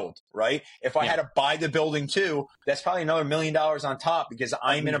this build, right? If I had to buy the building too, that's probably another $1 million on top because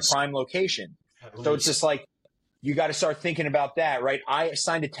I'm in a prime location. So it's just like, you got to start thinking about that, right? I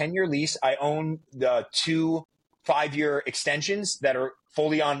signed a 10-year lease. I own the 2 5-year extensions that are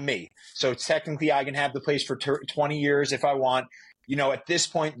fully on me. So technically I can have the place for 20 years if I want. At this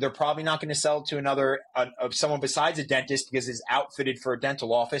point, they're probably not going to sell it to someone besides a dentist because it's outfitted for a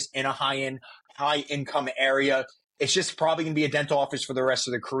dental office in a high income area. It's just probably going to be a dental office for the rest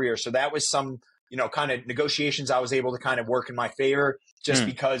of the career. So that was some kind of negotiations I was able to kind of work in my favor just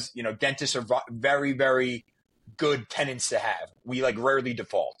because, dentists are very, very good tenants to have. We like rarely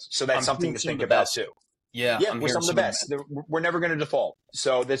default. So that's something to think about too. Yeah, we're some of the best. We're never going to default.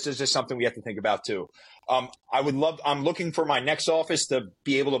 So this is just something we have to think about too. I'm looking for my next office to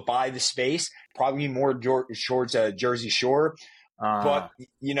be able to buy the space, probably more towards Jersey Shore. But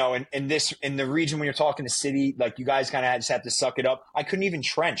in the region when you're talking to city, like you guys kind of just have to suck it up. I couldn't even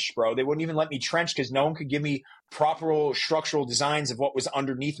trench, bro. They wouldn't even let me trench because no one could give me proper structural designs of what was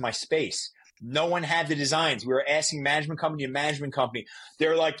underneath my space. No one had the designs. We were asking management company to management company.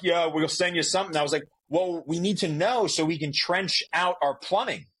 They're like, yeah, we'll send you something. I was like, well, we need to know so we can trench out our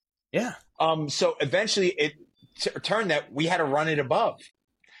plumbing. Yeah. So eventually it turned that we had to run it above.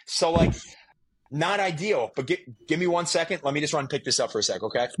 So like, not ideal, but give me 1 second. Let me just run and pick this up for a sec,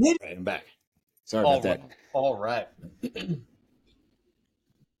 okay? Right, I'm back. Sorry about that. All right.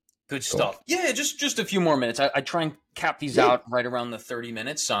 Good stuff. Cool. Yeah, just a few more minutes. I try and cap these out right around the 30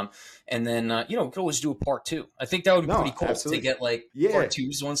 minutes. And then we could always do a part 2. I think that would be pretty cool to get like part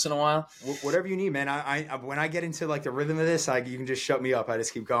 2s once in a while. Whatever you need, man. I when I get into like the rhythm of this, you can just shut me up. I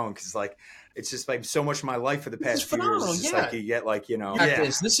just keep going because like it's just like so much of my life for the past few years. It's just like you get like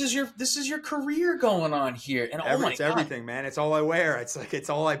This is your career going on here, and it's everything, man. It's all I wear. It's like it's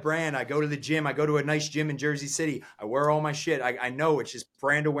all I brand. I go to the gym. I go to a nice gym in Jersey City. I wear all my shit. I know it's just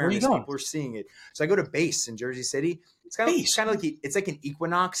brand awareness. People are seeing it. So I go to Base in Jersey City. It's kind of like it's like an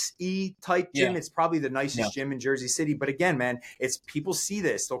Equinox-y type gym. Yeah. It's probably the nicest gym in Jersey City. But again, man, it's people see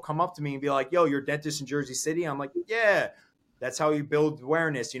this. They'll come up to me and be like, "Yo, you're a dentist in Jersey City." I'm like, "Yeah." That's how you build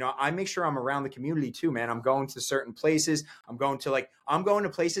awareness. I make sure I'm around the community too, man. I'm going to certain places. I'm going to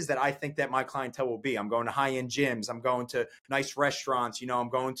places that I think that my clientele will be. I'm going to high-end gyms. I'm going to nice restaurants. I'm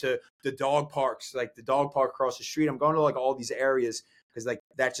going to the dog parks, like the dog park across the street. I'm going to like all these areas because like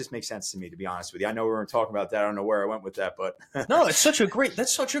that just makes sense to me, to be honest with you. I know we were talking about that. I don't know where I went with that, but no, that's such a great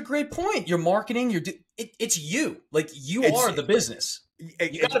point. Your marketing, it's you. Like you are the business.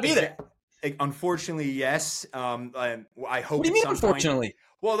 You got to be there. Unfortunately, yes. I hope. What do you mean, unfortunately?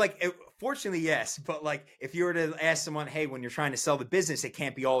 Well, fortunately, yes. But like, if you were to ask someone, hey, when you're trying to sell the business, it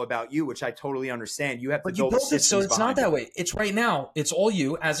can't be all about you, which I totally understand. You have to build it, so it's not that way. It's right now. It's all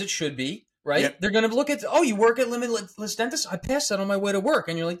you, as it should be, right? Yep. They're going to look at, you work at Limitless Dentist? I passed that on my way to work,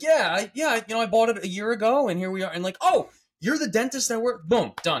 and you're like, I bought it a year ago, and here we are, and like, you're the dentist that worked.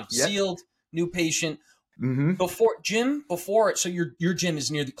 Boom, done, sealed, new patient. Mm-hmm. So your gym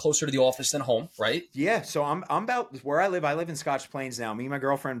is closer to the office than home, right? Yeah. So I'm about where I live. I live in Scotch Plains now. Me and my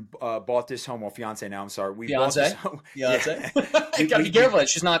girlfriend bought this home. Well, fiance now. I'm sorry. Bought this home. Fiance. You gotta be careful.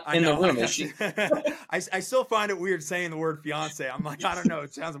 She's not in the room, is she? I still find it weird saying the word fiance. I'm like, I don't know.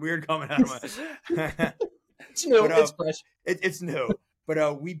 It sounds weird coming out of my. It's new. It's fresh. It's new.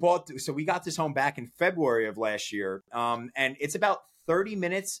 But we got this home back in February of last year. And it's about 30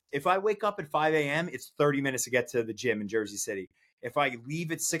 minutes. If I wake up at 5 a.m., it's 30 minutes to get to the gym in Jersey City. If I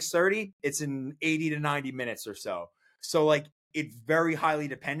leave at 6:30, it's in 80 to 90 minutes or so. So like it's very highly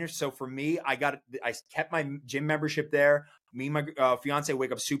dependent. So for me, I kept my gym membership there. Me and my fiance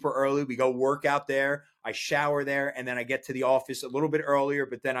wake up super early. We go work out there. I shower there, and then I get to the office a little bit earlier,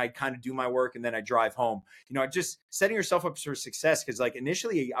 but then I kind of do my work and then I drive home. Just setting yourself up for success. Cause like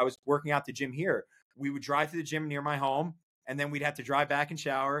initially I was working out the gym here. We would drive to the gym near my home, and then we'd have to drive back and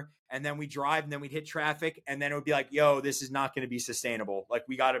shower, and then we drive, and then we'd hit traffic, and then it would be like, yo, this is not going to be sustainable. Like,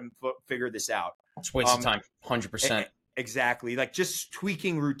 we got to figure this out. It's a waste of time, 100%. Exactly. Like, just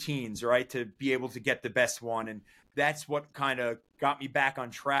tweaking routines, right, to be able to get the best one. And that's what kind of got me back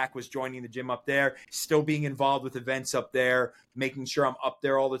on track, was joining the gym up there, still being involved with events up there, making sure I'm up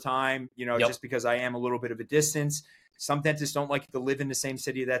there all the time, just because I am a little bit of a distance. Some dentists don't like to live in the same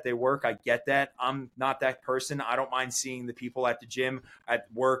city that they work. I get that. I'm not that person. I don't mind seeing the people at the gym, at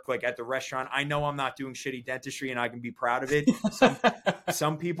work, like at the restaurant. I know I'm not doing shitty dentistry, and I can be proud of it.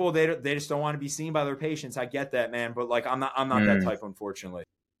 Some people, they just don't want to be seen by their patients. I get that, man. But like, I'm not that type, unfortunately.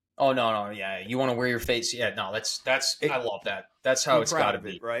 Oh, no. Yeah. You want to wear your face. Yeah. No, I love that. That's how it's got to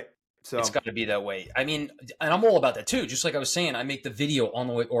be. Right. So it's got to be that way. I mean, and I'm all about that too. Just like I was saying, I make the video on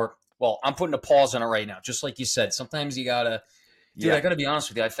the way, I'm putting a pause on it right now. Just like you said, sometimes you gotta, I gotta be honest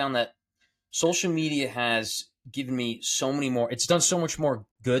with you. I found that social media has given me so many more. It's done so much more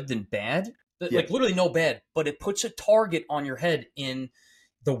good than bad. Like literally no bad, but it puts a target on your head in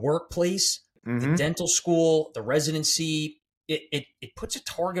the workplace, the dental school, the residency. It puts a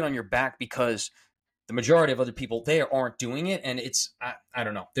target on your back because the majority of other people there aren't doing it. And it's, I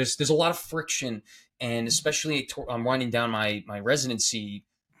don't know, there's a lot of friction, and especially I'm winding down my residency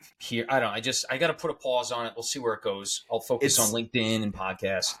here. I don't know. I got to put a pause on it. We'll see where it goes. I'll focus on LinkedIn and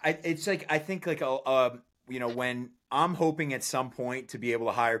podcasts. It's like, I think like, you know, when I'm hoping at some point to be able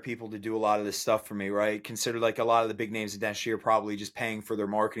to hire people to do a lot of this stuff for me, right? Consider like a lot of the big names in dentistry are probably just paying for their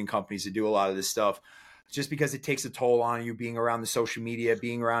marketing companies to do a lot of this stuff, just because it takes a toll on you being around the social media,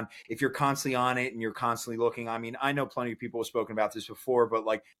 being around, if you're constantly on it and you're constantly looking. I mean, I know plenty of people have spoken about this before, but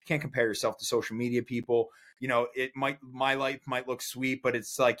like, you can't compare yourself to social media people. You know, my life might look sweet, but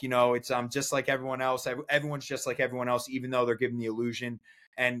it's like, you know, it's, I'm just like everyone else. Everyone's just like everyone else, even though they're given the illusion.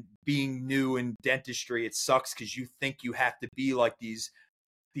 And being new in dentistry, it sucks because you think you have to be like these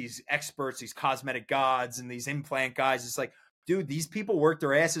experts, these cosmetic gods and these implant guys. It's like, dude, these people work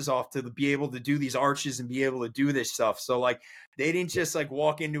their asses off to be able to do these arches and be able to do this stuff. So like, they didn't just like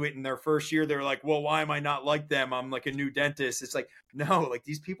walk into it in their first year. They're like, well, why am I not like them? I'm like a new dentist. It's like, no, like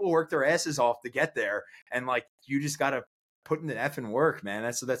these people work their asses off to get there. And like, you just got to put in the effing work, man.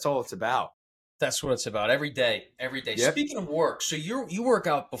 That's all it's about. That's what it's about. Every day. Yep. Speaking of work, so you work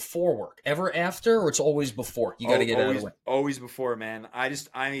out before work, ever after, or it's always before? You got to get out of the way. Always before, man. I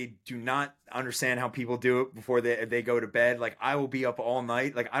do not understand how people do it before they go to bed. Like, I will be up all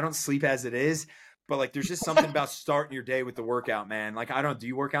night. Like, I don't sleep as it is, but like, there's just something about starting your day with the workout, man. Like, do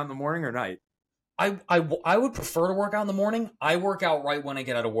you work out in the morning or night? I would prefer to work out in the morning. I work out right when I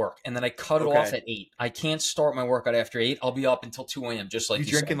get out of work, and then I cut it off at 8. I can't start my workout after 8. I'll be up until 2 a.m. just like you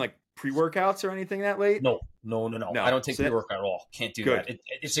drinking said. Like pre-workouts or anything that late? No. I don't take pre-workout at all. Can't do that.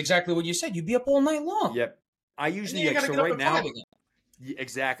 It's exactly what you said. You'd be up all night long. Yep. I usually right now.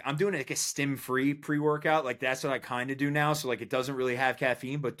 Exactly. I'm doing like a stim-free pre-workout. Like, that's what I kind of do now. So like, it doesn't really have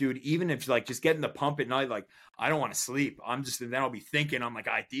caffeine, but dude, even if like just getting the pump at night, like I don't want to sleep. Then I'll be thinking I'm like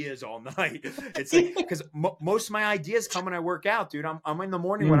ideas all night. It's like, because most of my ideas come when I work out, dude. I'm in the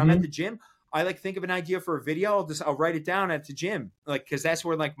morning when I'm at the gym. I like think of an idea for a video. I'll write it down at the gym. Like, cause that's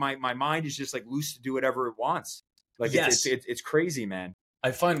where like my mind is just like loose to do whatever it wants. Like, yes. It's crazy, man.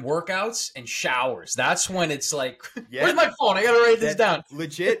 I find workouts and showers. That's when it's like, where's my phone? I got to write this down.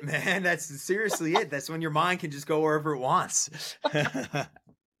 Legit, man. That's seriously it. That's when your mind can just go wherever it wants.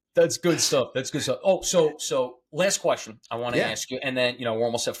 That's good stuff. Oh, so last question I want to ask you. And then, you know, we're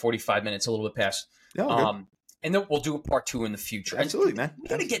almost at 45 minutes, a little bit past. And then we'll do a part 2 in the future. Absolutely, man. We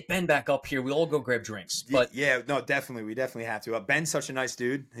got to get Ben back up here. We all go grab drinks. But definitely. We definitely have to. Ben's such a nice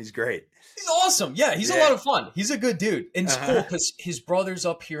dude. He's great. He's awesome. Yeah, he's a lot of fun. He's a good dude. And it's cool because his brother's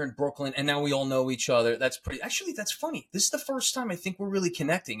up here in Brooklyn, and now we all know each other. That's that's funny. This is the first time I think we're really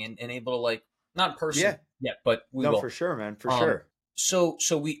connecting and able to, like, not in person yet, but we will. For sure, man. For sure. So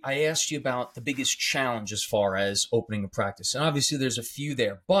I asked you about the biggest challenge as far as opening a practice. And obviously there's a few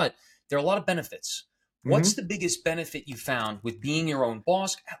there, but there are a lot of benefits. What's the biggest benefit you found with being your own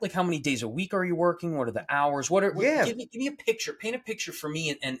boss? Like, how many days a week are you working? What are the hours? Give me a picture. Paint a picture for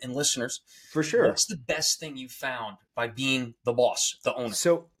me and listeners. For sure. What's the best thing you found by being the boss, the owner?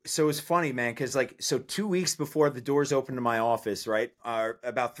 So it's funny, man, because 2 weeks before the doors open to my office, right?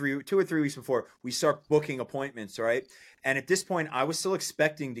 About 2 or 3 weeks before, we start booking appointments, right? And at this point, I was still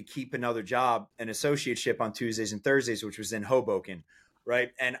expecting to keep another job, an associateship on Tuesdays and Thursdays, which was in Hoboken.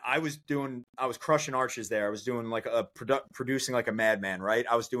 Right. And I was crushing arches there. I was doing like producing like a madman. Right.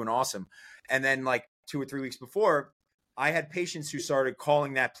 I was doing awesome. And then like 2 or 3 weeks before, I had patients who started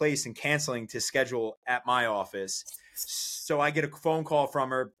calling that place and canceling to schedule at my office. So I get a phone call from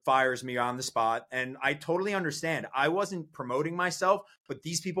her, fires me on the spot. And I totally understand. I wasn't promoting myself, but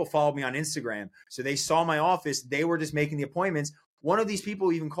these people followed me on Instagram. So they saw my office. They were just making the appointments. One of these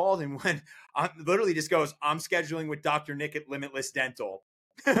people even called and went, literally just goes, I'm scheduling with Dr. Nick at Limitless Dental.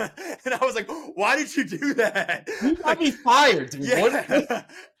 And I was like, why did you do that? You got me fired, dude. Yeah.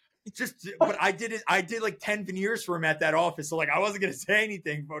 But I did like 10 veneers for him at that office. So like, I wasn't going to say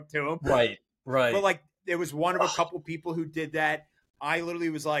anything to him. Right. But like, there was one of a couple people who did that. I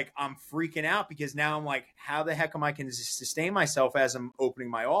literally was like, I'm freaking out because now I'm like, how the heck am I going to sustain myself as I'm opening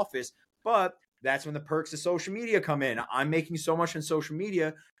my office? But that's when the perks of social media come in. I'm making so much on social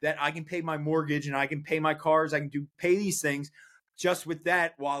media that I can pay my mortgage and I can pay my cars. I can pay these things just with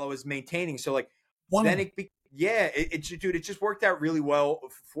that while I was maintaining. So like, then it just worked out really well.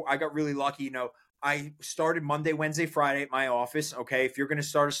 I got really lucky. You know, I started Monday, Wednesday, Friday at my office. Okay. If you're going to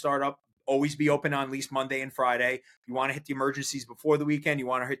start a startup, always be open on at least Monday and Friday. You want to hit the emergencies before the weekend. You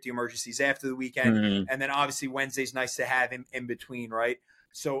want to hit the emergencies after the weekend. And then obviously Wednesday's nice to have in between. Right.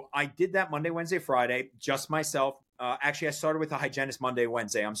 So I did that Monday, Wednesday, Friday, just myself. Actually, I started with a hygienist Monday,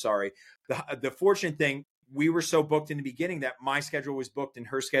 Wednesday. I'm sorry. The fortunate thing, we were so booked in the beginning that my schedule was booked and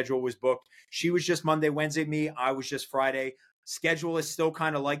her schedule was booked. She was just Monday, Wednesday, me. I was just Friday. Schedule is still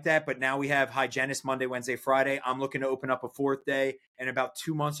kind of like that, but now we have hygienist Monday, Wednesday, Friday. I'm looking to open up a fourth day. In about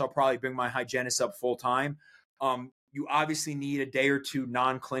 2 months, I'll probably bring my hygienist up full time. You obviously need a day or two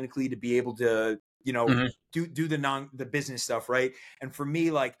non-clinically to be able to, Mhm. do the business stuff, right? And for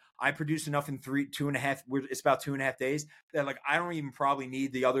me, like I produce enough in 2.5. It's about 2.5 days that like I don't even probably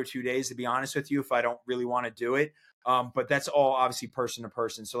need the other 2 days, to be honest with you, if I don't really want to do it. But that's all obviously person to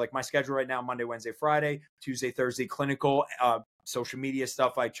person. So like my schedule right now, Monday, Wednesday, Friday, Tuesday, Thursday, clinical, social media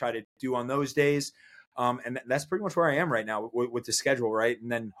stuff I try to do on those days. And that's pretty much where I am right now with the schedule, right?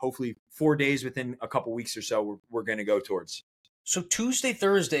 And then hopefully 4 days within a couple weeks or so, we're going to go towards. So Tuesday,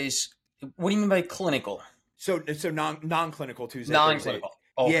 Thursdays, what do you mean by clinical? So non-clinical Tuesday, Thursday. Non-clinical.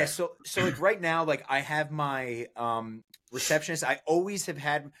 Okay. Yeah. So like right now, like I have my receptionist. I always have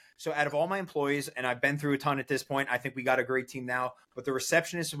had. So out of all my employees, and I've been through a ton at this point, I think we got a great team now. But the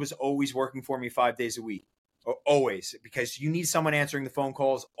receptionist was always working for me 5 days a week. Always, because you need someone answering the phone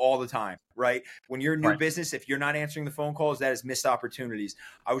calls all the time, right? When you're a new Right. business, if you're not answering the phone calls, that is missed opportunities.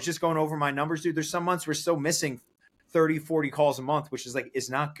 I was just going over my numbers, dude. There's some months we're still missing 30, 40 calls a month, which is like, is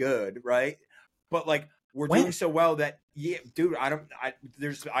not good, right? But like, we're When? doing so well that, yeah, dude,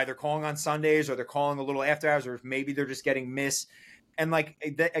 there's either calling on Sundays or they're calling a little after hours, or maybe they're just getting missed. And like,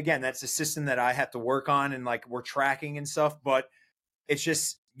 again, that's a system that I have to work on, and like we're tracking and stuff, but it's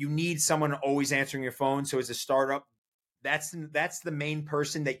just, you need someone always answering your phone. So as a startup, that's the main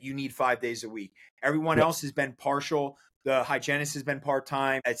person that you need 5 days a week. Everyone Yeah. else has been partial. The hygienist has been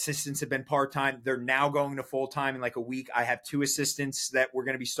part-time. Assistants have been part-time. They're now going to full-time in like a week. I have 2 assistants that we're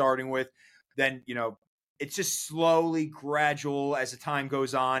going to be starting with. Then, it's just slowly gradual as the time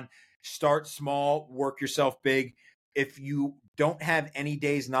goes on. Start small, work yourself big. If you don't have any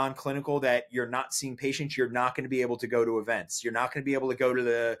days non-clinical that you're not seeing patients, you're not going to be able to go to events. You're not going to be able to go to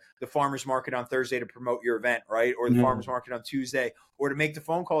the farmer's market on Thursday to promote your event, right? Or the farmer's market on Tuesday, or to make the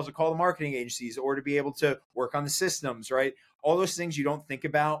phone calls or call the marketing agencies, or to be able to work on the systems, right? All those things you don't think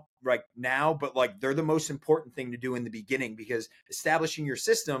about right now, but like they're the most important thing to do in the beginning, because establishing your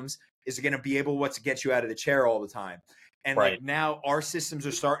systems is going to be able to get you out of the chair all the time. And Right. like now our systems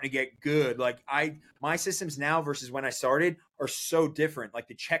are starting to get good. Like my systems now versus when I started are so different. Like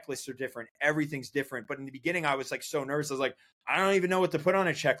the checklists are different. Everything's different. But in the beginning, I was like so nervous. I was like, I don't even know what to put on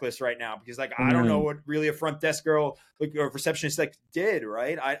a checklist right now, because like I don't know what really a front desk girl, like a receptionist, like did,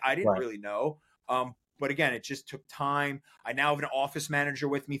 right? I didn't Right. really know. But again, it just took time. I now have an office manager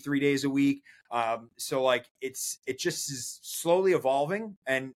with me 3 days a week. So like it just is slowly evolving,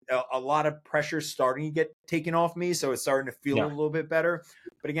 and a lot of pressure is starting to get taken off me. So it's starting to feel Yeah. a little bit better.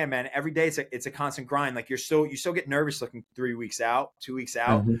 But again, man, every day it's a constant grind. Like you still get nervous looking 3 weeks out, 2 weeks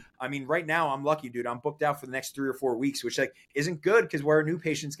out. Mhm. I mean, right now I'm lucky, dude. I'm booked out for the next 3 or 4 weeks, which like isn't good, because where a new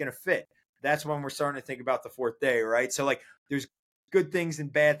patient's going to fit. That's when we're starting to think about the fourth day, right? So like there's good things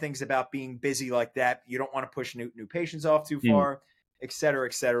and bad things about being busy like that. You don't want to push new patients off too far, et cetera,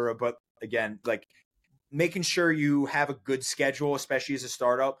 et cetera. But again, like making sure you have a good schedule, especially as a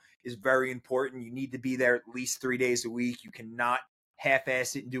startup, is very important. You need to be there at least 3 days a week. You cannot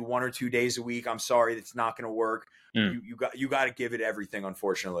half-ass it and do 1 or 2 days a week. I'm sorry, that's not going to work. You got to give it everything,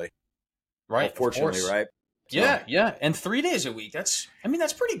 unfortunately. Right. Unfortunately, Of course. right? Yeah, yeah. And 3 days a week. That's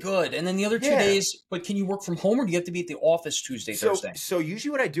pretty good. And then the other 2 days, but can you work from home, or do you have to be at the office Tuesday, Thursday? So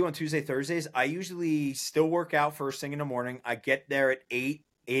usually what I do on Tuesday, Thursdays, I usually still work out first thing in the morning. I get there at 8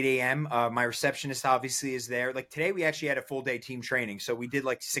 a.m. My receptionist obviously is there. Like today we actually had a full day team training. So we did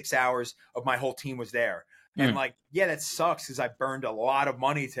like 6 hours of my whole team was there. And like, yeah, that sucks because I burned a lot of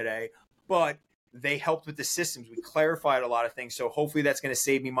money today, but they helped with the systems. We clarified a lot of things. So hopefully that's going to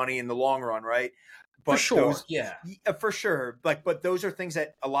save me money in the long run, right? But For sure, yeah, for sure. Like, but those are things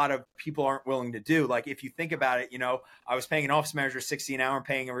that a lot of people aren't willing to do. Like, if you think about it, I was paying an office manager $60 an hour, and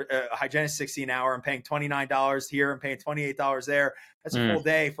paying a hygienist $60 an hour, and paying $29 here, and paying $28 there. That's a full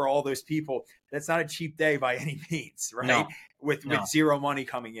day for all those people. That's not a cheap day by any means, right? No. With zero money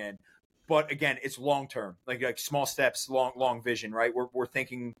coming in. But again, it's long term, like small steps, long vision, right? We're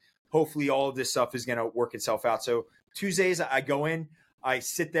thinking hopefully all of this stuff is going to work itself out. So Tuesdays I go in. I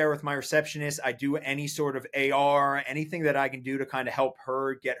sit there with my receptionist. I do any sort of AR, anything that I can do to kind of help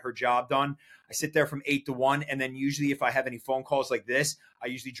her get her job done. I sit there from 8 to 1. And then usually if I have any phone calls like this, I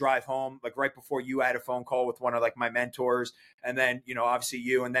usually drive home, like right before you had a phone call with one of like my mentors. And then, obviously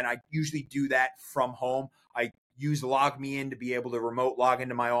you. And then I usually do that from home. I use LogMeIn to be able to remote log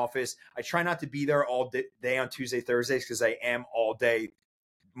into my office. I try not to be there all day on Tuesday, Thursdays, because I am all day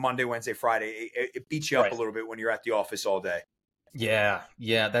Monday, Wednesday, Friday. It beats you up a little bit when you're at the office all day. Yeah.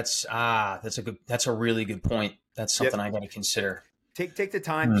 That's a really good point. That's something I got to consider. Take the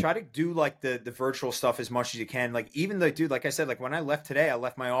time, try to do like the virtual stuff as much as you can. Like even the dude, like I said, like when I left today, I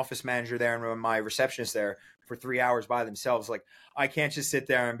left my office manager there and my receptionist there for 3 hours by themselves. Like I can't just sit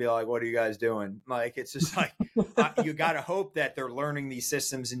there and be like, what are you guys doing? Like, it's just like, you got to hope that they're learning these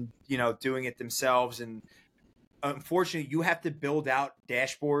systems and, you know, doing it themselves. And unfortunately, you have to build out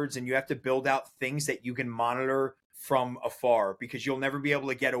dashboards and you have to build out things that you can monitor from afar, because you'll never be able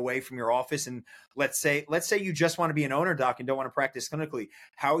to get away from your office. And let's say you just want to be an owner doc and don't want to practice clinically.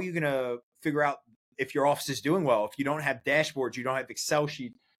 How are you going to figure out if your office is doing well? If you don't have dashboards, you don't have Excel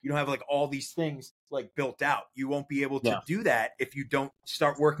sheets, you don't have like all these things like built out. You won't be able to do that if you don't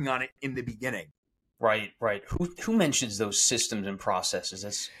start working on it in the beginning. Right. Who mentions those systems and processes?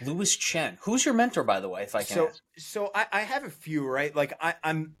 That's Louis Chen. Who's your mentor, by the way, if I can ask? So I have a few, right? Like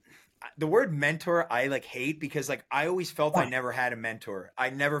I'm the word mentor I like hate, because like I always felt I never had a mentor.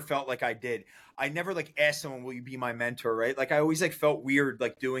 I never felt like I did. I never like asked someone, will you be my mentor? Right. Like I always like felt weird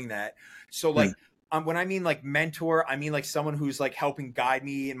like doing that. So like when I mean like mentor, I mean like someone who's like helping guide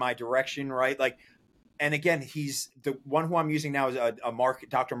me in my direction. Right. Like, and again, he's the one who I'm using now is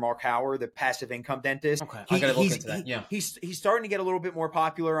Dr. Mark Hauer, the passive income dentist. Okay, I gotta look into that. Yeah, he's starting to get a little bit more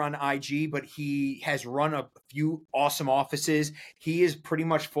popular on IG, but he has run a few awesome offices. He is pretty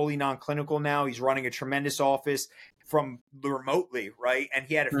much fully non-clinical now. He's running a tremendous office from remotely, right? And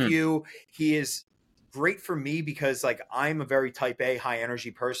he had a few. He is great for me because like I'm a very type A, high energy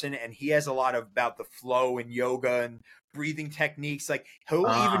person, and he has a lot about the flow and yoga and breathing techniques. Like he'll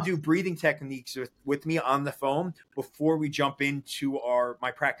even do breathing techniques with me on the phone before we jump into my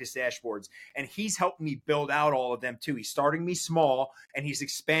practice dashboards. And he's helping me build out all of them too. He's starting me small and he's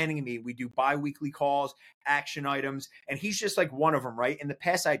expanding me. We do bi-weekly calls, action items, and he's just like one of them, right? In the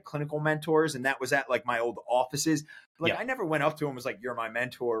past, I had clinical mentors, and that was at like my old offices. Like I never went up to him and was like, you're my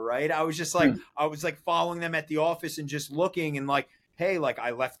mentor, right? I was just like, I was like following them at the office and just looking and like, hey, like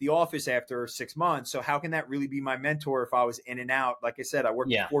I left the office after 6 months. So how can that really be my mentor if I was in and out? Like I said, I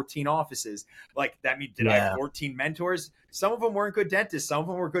worked in 14 offices. Like that means, did I have 14 mentors? Some of them weren't good dentists. Some of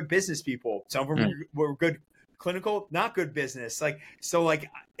them were good business people. Some of them were good clinical, not good business. Like, so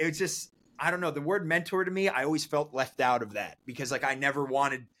like, it's just, I don't know. The word mentor to me, I always felt left out of that because like I never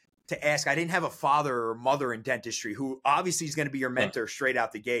wanted to ask. I didn't have a father or mother in dentistry who obviously is going to be your mentor straight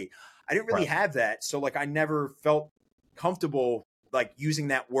out the gate. I didn't really have that. So like I never felt comfortable like using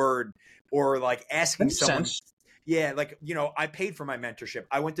that word or like asking someone. Yeah. Like, you know, I paid for my mentorship.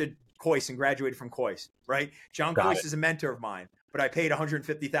 I went to Coyce and graduated from Coyce, right? John Coyce is a mentor of mine, but I paid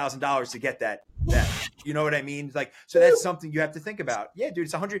 $150,000 to get that, you know what I mean? Like, so that's something you have to think about. Yeah, dude,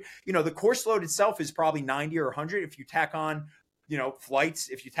 it's 100, you know, the course load itself is probably 90 or 100. If you tack on, you know, flights,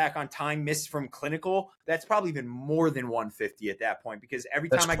 if you tack on time missed from clinical, that's probably even more than 150 at that point, because every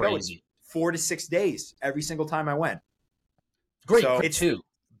time I go, it's 4 to 6 days every single time I went. Great. So it's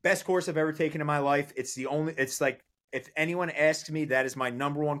best course I've ever taken in my life. It's like, if anyone asks me, that is my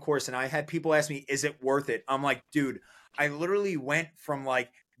number one course. And I had people ask me, is it worth it? I'm like, dude, I literally went from like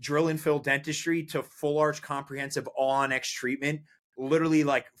drill and fill dentistry to full arch comprehensive all on X treatment. Literally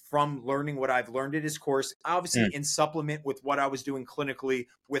like from learning what I've learned in his course, obviously in supplement with what I was doing clinically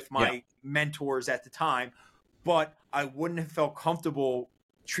with my mentors at the time. But I wouldn't have felt comfortable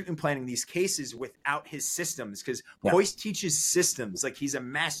treatment planning these cases without his systems, because Coyce teaches systems. Like he's a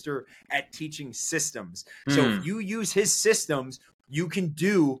master at teaching systems. So if you use his systems, you can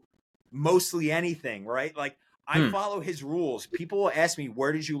do mostly anything, right? Like I follow his rules. People will ask me,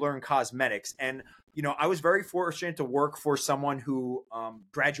 where did you learn cosmetics? And, you know, I was very fortunate to work for someone who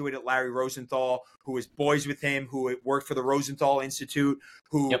graduated Larry Rosenthal, who was boys with him, who worked for the Rosenthal Institute,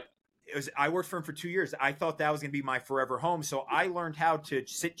 who I worked for him for 2 years. I thought that was going to be my forever home. So I learned how to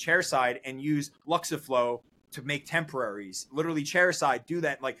sit chairside and use Luxaflow to make temporaries, literally chairside, do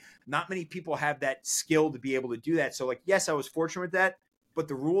that. Like not many people have that skill to be able to do that. So like, yes, I was fortunate with that, but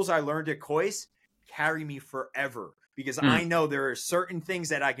the rules I learned at Coyce carry me forever, because I know there are certain things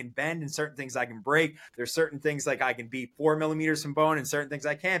that I can bend and certain things I can break. There's certain things like I can be 4 millimeters from bone and certain things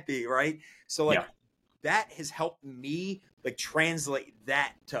I can't be, right? So like that has helped me like translate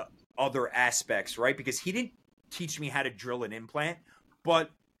that to other aspects, right? Because he didn't teach me how to drill an implant,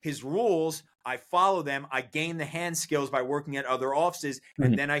 but his rules, I follow them. I gain the hand skills by working at other offices,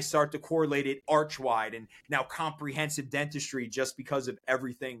 and then I start to correlate it arch-wide and now comprehensive dentistry just because of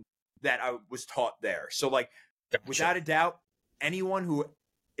everything that I was taught there. So like, without a doubt, anyone who,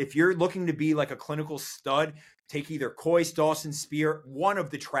 if you're looking to be like a clinical stud, take either Coyce, Dawson, Spear, one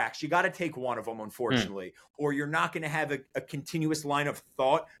of the tracks. You got to take one of them, unfortunately, or you're not going to have a continuous line of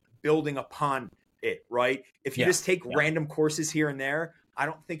thought building upon it, right? If you just take random courses here and there, I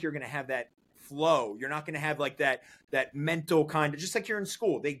don't think you're going to have that flow. You're not going to have like that mental kind of, just like you're in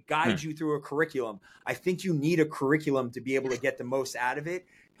school. They guide you through a curriculum. I think you need a curriculum to be able to get the most out of it.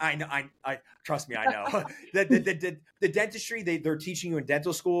 I know. I trust me. I know the dentistry they're teaching you in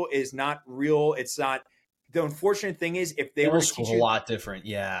dental school is not real. It's not. The unfortunate thing is, if they were to teach a you, lot different.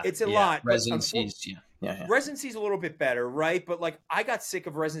 Yeah, it's a lot. Residencies. Residency's a little bit better, right? But like, I got sick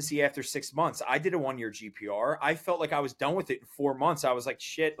of residency after 6 months. I did a 1-year GPR. I felt like I was done with it in 4 months. I was like,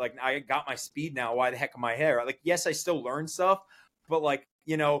 shit, like I got my speed now. Why the heck am I here? Like, yes, I still learn stuff, but like,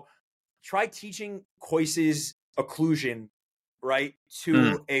 try teaching Coise's occlusion, right,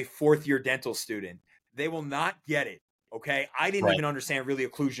 to a 4th-year dental student. They will not get it. Okay. I didn't even understand really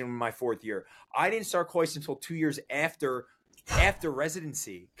occlusion in my 4th year. I didn't start Coise until 2 years after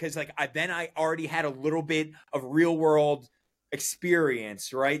residency, because like I already had a little bit of real world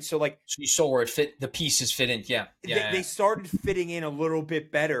experience, right? So you saw where the pieces fit in. They started fitting in a little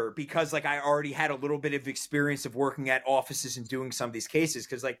bit better because like I already had a little bit of experience of working at offices and doing some of these cases,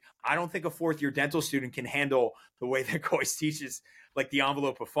 because like I don't think a 4th-year dental student can handle the way that Coise teaches, like the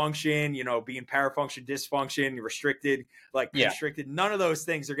envelope of function, being parafunction, dysfunction, restricted, constricted. None of those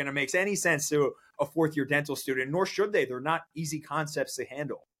things are going to make any sense to a 4th-year dental student, nor should they. They're not easy concepts to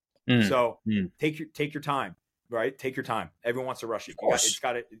handle. So take your time, right? Take your time. Everyone wants to rush it.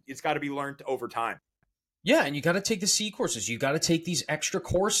 It's got to be learned over time. Yeah, and you got to take the C courses. You got to take these extra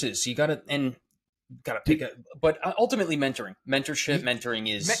courses. You got to pick but ultimately mentoring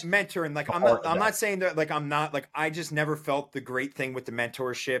is mentoring. Like I'm not saying that like I'm not like, I just never felt the great thing with the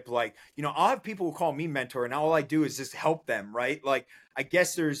mentorship. Like, I'll have people who call me mentor and all I do is just help them, right? Like, I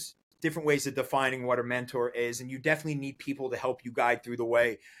guess there's different ways of defining what a mentor is, and you definitely need people to help you guide through the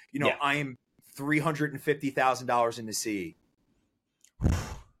way. I am $350,000 in the CE.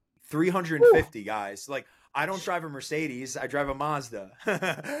 350 guys. Like, I don't drive a Mercedes. I drive a Mazda,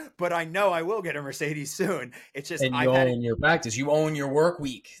 but I know I will get a Mercedes soon. It's just, and you own your practice. You own your work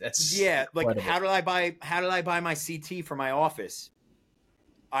week. That's incredible. Like, how did I buy my CT for my office?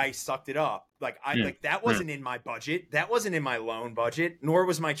 I sucked it up. Like, that wasn't in my budget. That wasn't in my loan budget, nor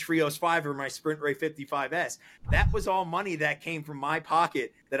was my Trios 5 or my Sprint Ray 55S. That was all money that came from my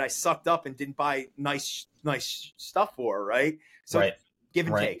pocket that I sucked up and didn't buy nice stuff for. Right. So give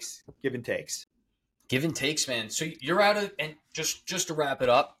and takes. Give and takes, man. So you're out of, and just to wrap it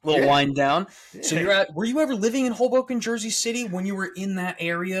up, a little wind down. Yeah. So were you ever living in Hoboken, Jersey City when you were in that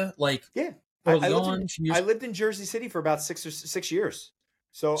area? Like, I lived in Jersey City for about 6 years.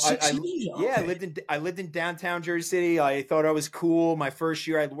 So I lived in downtown Jersey City. I thought I was cool. My first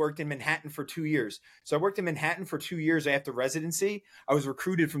year, I worked in Manhattan for 2 years. So I worked in Manhattan for 2 years after residency. I was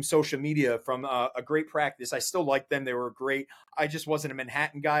recruited from social media from a great practice. I still liked them. They were great. I just wasn't a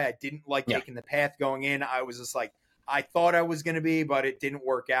Manhattan guy. I didn't like taking the path going in. I was just like, I thought I was going to be, but it didn't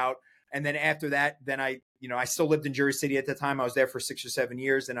work out. And then after that, I still lived in Jersey City at the time. I was there for 6 or 7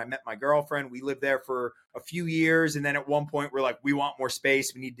 years. Then I met my girlfriend. We lived there for a few years. And then at one point, we're like, we want more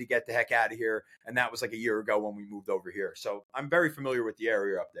space. We need to get the heck out of here. And that was like a year ago when we moved over here. So I'm very familiar with the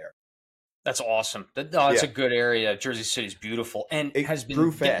area up there. That's awesome. That's a good area. Jersey City is beautiful. And it has been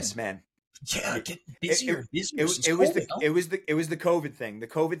grew fast, man. Yeah, getting busier and busier. It was the COVID thing. The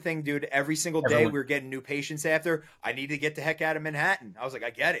COVID thing, dude. Every single day we were getting new patients after. I need to get the heck out of Manhattan. I was like, I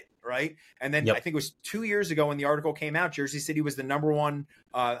get it, right? And then I think it was 2 years ago when the article came out, Jersey City was the number one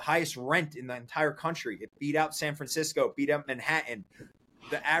highest rent in the entire country. It beat out San Francisco, beat out Manhattan.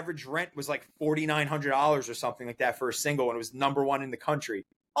 The average rent was like $4,900 or something like that for a single, and it was number one in the country.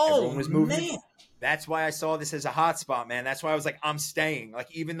 Everyone was moving. Man. That's why I saw this as a hot spot, man. That's why I was like, I'm staying.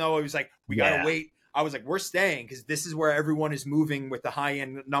 Like, even though it was like, we got to wait, I was like, we're staying because this is where everyone is moving with the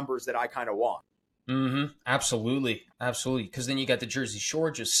high-end numbers that I kind of want. Mm-hmm. Absolutely. Because then you got the Jersey Shore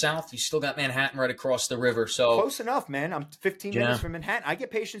just south. You still got Manhattan right across the river. So close enough, man. I'm 15 minutes from Manhattan. I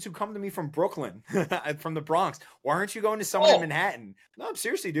get patients who come to me from Brooklyn, from the Bronx. Why aren't you going to someone in Manhattan? No, I'm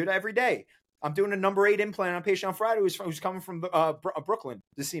seriously, dude. Every day. I'm doing a number 8 implant on a patient on Friday who's coming from Brooklyn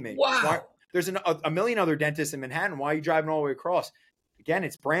to see me. Wow. There's a million other dentists in Manhattan. Why are you driving all the way across? Again,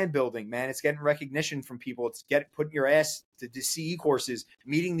 it's brand building, man. It's getting recognition from people. It's putting your ass to CE courses,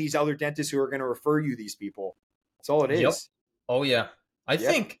 meeting these other dentists who are going to refer you these people. That's all it is. Yep. Oh, yeah. I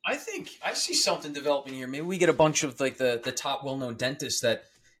think I see something developing here. Maybe we get a bunch of like the top well-known dentists that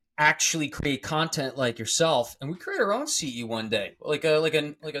actually create content like yourself, and we create our own CE one day, like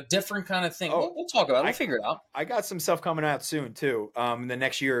a different kind of thing. We'll talk about it. We'll figure it out. I got some stuff coming out soon too. In the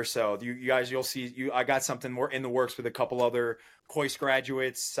next year or so, you guys, you'll see. I got something more in the works with a couple other Coise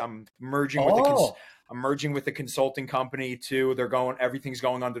graduates. I'm merging with the consulting company too. Everything's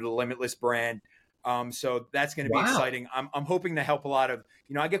going under the Limitless brand. So that's going to be Wow. exciting. I'm hoping to help a lot of,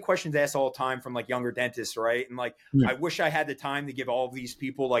 I get questions asked all the time from like younger dentists, right? And like, I wish I had the time to give all of these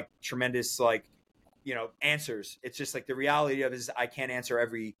people like tremendous, like, answers. It's just like the reality of it is I can't answer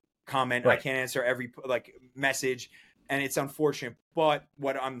every comment. I Right. can't answer every like message. And it's unfortunate. But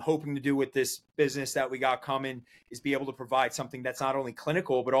what I'm hoping to do with this business that we got coming is be able to provide something that's not only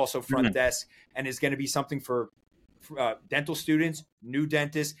clinical, but also front desk, and is going to be something for dental students, new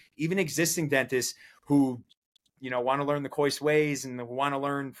dentists, even existing dentists who, want to learn the Kois ways and want to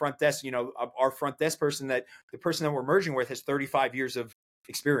learn front desk. Our front desk person, the person that we're merging with, has 35 years of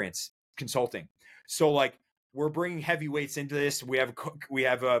experience consulting. So like, we're bringing heavyweights into this. We have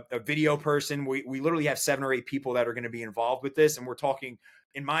a video person. We literally have 7 or 8 people that are going to be involved with this, and we're talking,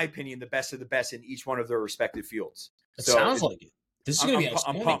 in my opinion, the best of the best in each one of their respective fields. It sounds like it. This is going to be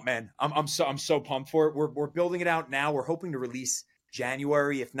I'm pumped, man. I'm so pumped for it. We're building it out now. We're hoping to release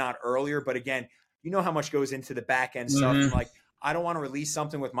January, if not earlier. But again, you know how much goes into the back end stuff, and like, I don't want to release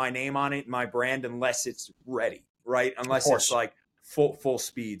something with my name on it, my brand, unless it's ready, right? Unless it's like full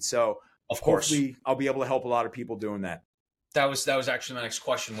speed. So of course, hopefully I'll be able to help a lot of people doing that. That was actually my next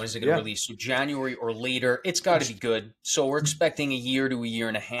question. When is it going to release? So January or later? It's got to be good. So we're expecting a year to a year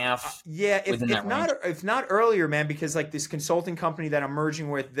and a half. If not earlier, man, because like this consulting company that I'm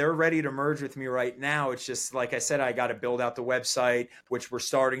merging with, they're ready to merge with me right now. It's just like I said, I got to build out the website, which we're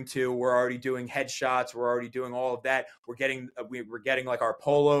starting to. We're already doing headshots. We're already doing all of that. We're getting like our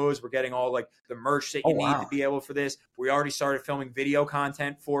polos. We're getting all like the merch that you need to be able for this. We already started filming video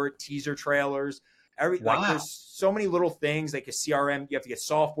content for it, teaser trailers. Like there's so many little things like a CRM. You have to get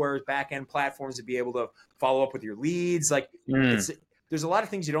softwares, back end platforms to be able to follow up with your leads. Like there's a lot of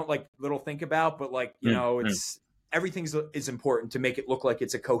things you don't like little think about, but like, it's everything is important to make it look like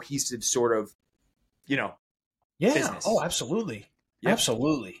it's a cohesive sort of, business. Oh, absolutely. Yep.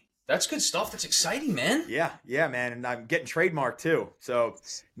 Absolutely. That's good stuff. That's exciting, man. Yeah, man. And I'm getting trademarked too. So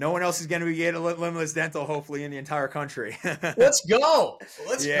no one else is going to be getting Limitless Dental, hopefully, in the entire country. Let's go.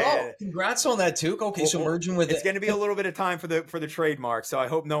 Go. Congrats on that, too. Okay, so merging with it's going to be a little bit of time for the trademark. So I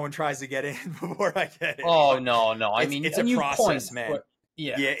hope no one tries to get in before I get in. Oh, no. I mean, it's a process, man.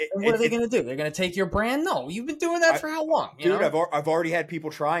 What are they going to do? They're going to take your brand? No, you've been doing that for how long? Dude, I've already had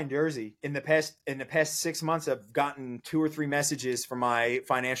people try in Jersey in the past 6 months. I've gotten 2 or 3 messages from my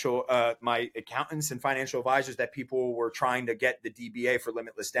my accountants and financial advisors that people were trying to get the DBA for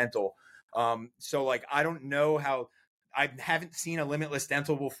Limitless Dental. So like, I don't know how. I haven't seen a Limitless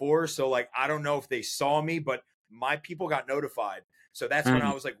Dental before, so like, I don't know if they saw me, but my people got notified. So that's when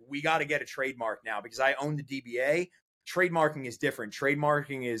I was like, we got to get a trademark now because I own the DBA. Trademarking is different.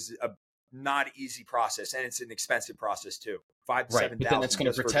 Trademarking is a not easy process, and it's an expensive process too. $5,000 to $7,000. But then it's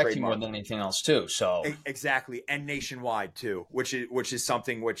going to protect you more than anything else too. So exactly, and nationwide too, which is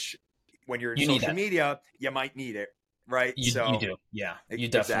something which, when you're in social media, you might need it, right? You do, yeah. You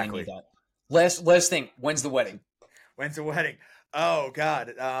definitely need that. Last thing. When's the wedding? Oh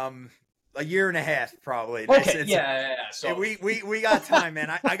God. A year and a half, probably. Okay, yeah. So we got time,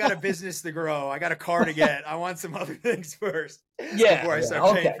 man. I got a business to grow. I got a car to get. I want some other things first. Before I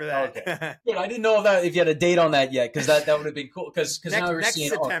start paying for that. Okay. Yeah, I didn't know if you had a date on that yet, because that would have been cool. Because now we're next seeing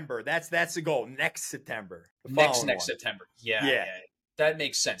September. That's the goal. Next September. Next September. Yeah. That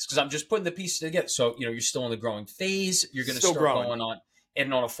makes sense because I'm just putting the pieces together. So you're still in the growing phase. You're going to start going on,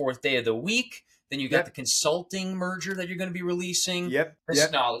 and on a 4th day of the week. Then you got the consulting merger that you're going to be releasing. Yep.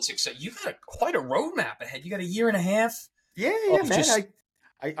 No, it's exciting. You got quite a roadmap ahead. You got a year and a half. Yeah, man.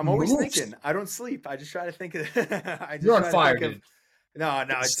 I'm always thinking. I don't sleep. I just try to think of. You're on fire, dude. No.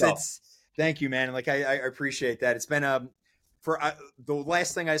 It's. Thank you, man. Like I appreciate that. It's been the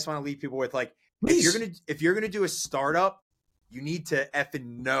last thing I just want to leave people with. Like, if you're gonna do a startup, you need to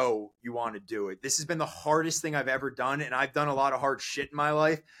effing know you want to do it. This has been the hardest thing I've ever done, and I've done a lot of hard shit in my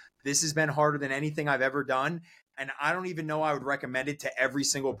life. This has been harder than anything I've ever done. And I don't even know I would recommend it to every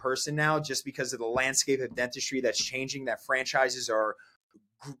single person now, just because of the landscape of dentistry that's changing, that franchises are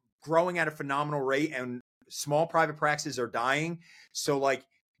growing at a phenomenal rate and small private practices are dying. So like,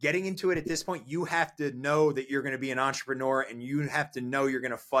 getting into it at this point, you have to know that you're going to be an entrepreneur, and you have to know you're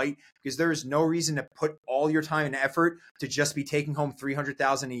going to fight, because there is no reason to put all your time and effort to just be taking home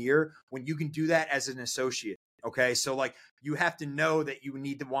 $300,000 a year when you can do that as an associate. Okay. So like, you have to know that you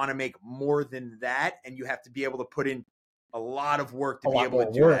need to want to make more than that. And you have to be able to put in a lot of work to be able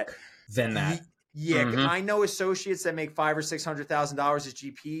to do that. Than that. Yeah. I know associates that make $500,000 or $600,000 as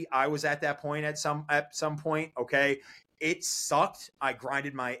GP. I was at that point at some point. Okay. It sucked. I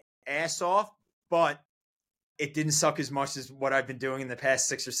grinded my ass off, but it didn't suck as much as what I've been doing in the past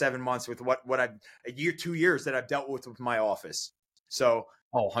 6 or 7 months with what I've a year, 2 years that I've dealt with my office. So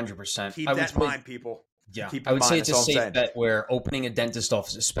Oh, 100%. keep I would that in say, mind, people. yeah, Keep I in would say mind. it's a That's all I'm safe saying. bet where opening a dentist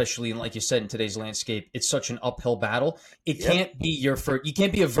office, especially in, like you said, in today's landscape, it's such an uphill battle. It Yep. can't be your first. You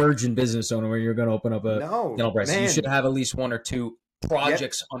can't be a virgin business owner where you're going to open up a No, dental practice. You should man. have at least one or two Yep.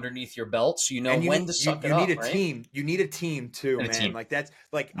 projects underneath your belt, so you know And when to suck it you need up, a right? team. You need a team too, And a man. team. Like that's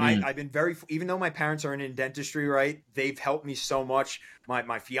like Mm. I've been very, even though my parents aren't in dentistry, right? They've helped me so much.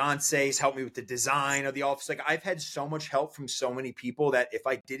 My fiance's helped me with the design of the office. Like I've had so much help from so many people that if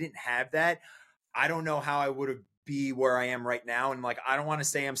I didn't have that, I don't know how I would have be where I am right now. And like I don't want to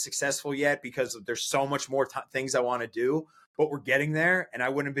say I'm successful yet because there's so much more things I want to do, but we're getting there. And I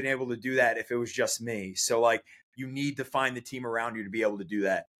wouldn't have been able to do that if it was just me. So like you need to find the team around you to be able to do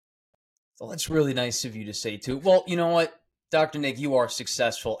that. Well, that's really nice of you to say too. Well, you know what, Dr. Nick, you are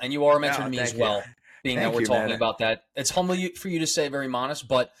successful, and you are a mentor No, to me as thank you. well. Being that Thank we're you, talking man. about that, it's humble for you to say, very modest,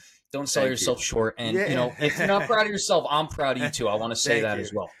 but don't sell Thank yourself you. short. And Yeah. you know, if you're not proud of yourself, I'm proud of you too. I want to say Thank that you.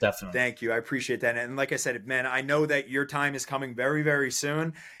 as well, definitely. Thank you. I appreciate that. And like I said, man, I know that your time is coming very, very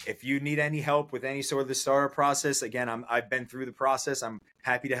soon. If you need any help with any sort of the startup process, again, I've been through the process. I'm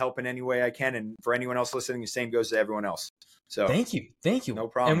happy to help in any way I can. And for anyone else listening, the same goes to everyone else. So Thank you. no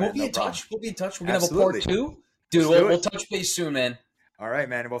problem. And we'll man. be No in problem. touch. We'll be in touch. We're gonna have a Absolutely. part 2. Dude, Let's do we'll it. touch base soon, man. All right,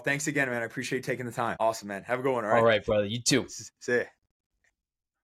 man. Well, thanks again, man. I appreciate you taking the time. Awesome, man. Have a good one. All right, brother. You too. See ya.